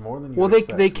 There's more than you Well,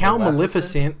 they count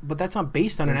Maleficent, but that's not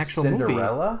based on an actual movie.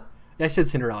 Cinderella? I said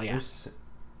Cinderella, yeah.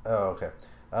 Oh, okay.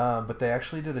 But they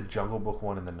actually did a Jungle Book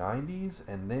one in the 90s,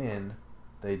 and then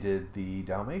they did the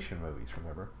Dalmatian movies,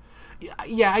 remember?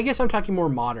 Yeah, I guess I'm talking more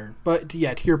modern. But,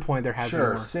 yeah, to your point, there has been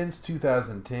more. Sure, since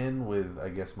 2010 with, I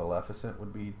guess, Maleficent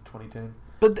would be 2010.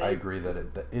 But I agree that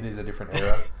it is a different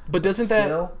era. But does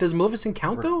Maleficent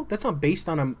count, though? That's not based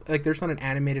on there's not an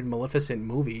animated Maleficent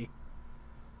movie.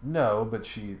 No, but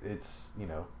it's,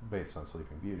 based on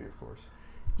Sleeping Beauty, of course.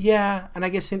 Yeah, and I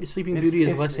guess Sleeping Beauty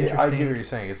is less interesting. I get what you're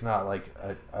saying. It's not like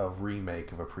a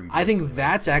remake of a previous. I think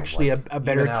that's actually a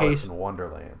better case. Alice in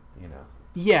Wonderland,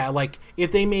 Yeah, like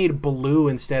if they made Baloo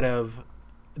instead of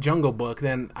Jungle Book,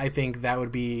 then I think that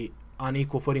would be on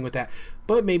equal footing with that.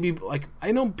 But maybe, like,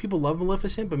 I know people love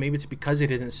Maleficent, but maybe it's because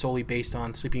it isn't solely based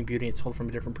on Sleeping Beauty. It's told from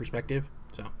a different perspective.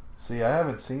 So. See, I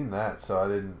haven't seen that, so I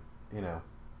didn't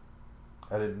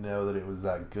know that it was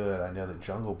that good. I know that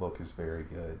Jungle Book is very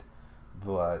good,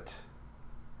 but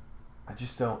I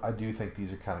do think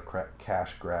these are kind of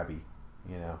cash grabby,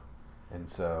 and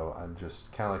so I'm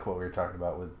just kind of like what we were talking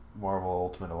about with Marvel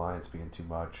Ultimate Alliance being too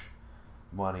much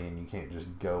money, and you can't just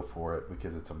go for it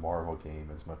because it's a Marvel game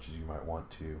as much as you might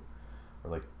want to, or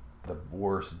like the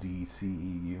worst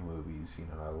DCEU movies.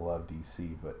 I love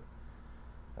DC, but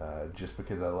just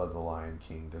because I love The Lion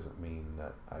King doesn't mean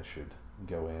that I should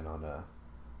go in on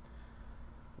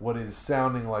what is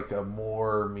sounding like a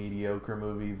more mediocre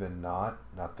movie than not.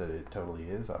 Not that it totally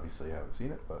is. Obviously, I haven't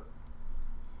seen it, but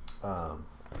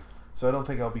so I don't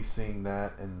think I'll be seeing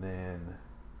that. And then,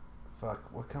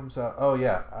 what comes out? Oh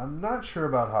yeah, I'm not sure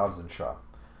about Hobbs and Shaw.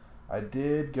 I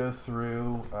did go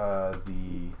through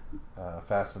the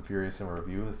Fast and Furious in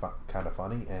review. Kind of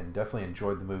funny, and definitely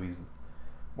enjoyed the movies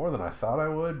more than I thought I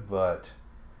would. But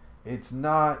it's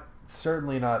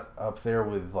certainly not up there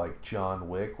with like John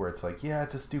Wick, where it's like, yeah,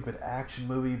 it's a stupid action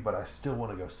movie, but I still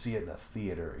want to go see it in the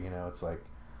theater. It's like,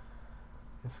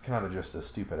 it's kind of just a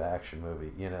stupid action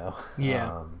movie,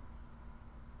 Yeah.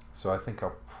 So I think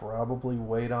I'll probably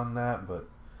wait on that, but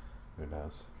who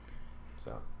knows?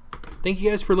 So. Thank you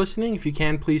guys for listening. If you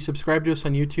can, please subscribe to us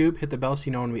on YouTube. Hit the bell so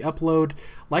you know when we upload.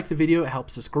 Like the video. It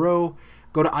helps us grow.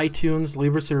 Go to iTunes.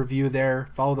 Leave us a review there.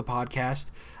 Follow the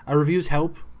podcast. Our reviews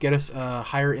help get us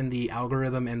higher in the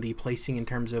algorithm and the placing in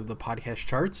terms of the podcast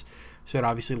charts. So it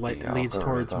obviously leads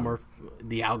towards more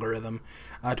the algorithm,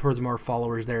 towards more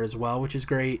followers there as well, which is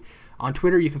great. On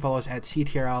Twitter, you can follow us at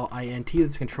CTRLINT.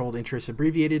 That's Controlled Interest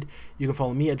Abbreviated. You can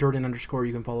follow me at Jordan_.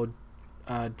 You can follow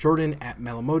Jordan at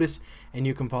Melamotus, and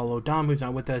you can follow Dom, who's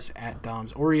not with us, at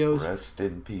Dom's Oreos. Rest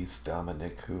in peace,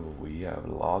 Dominic, who we have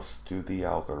lost to the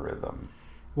algorithm.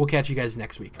 We'll catch you guys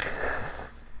next week.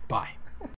 Bye.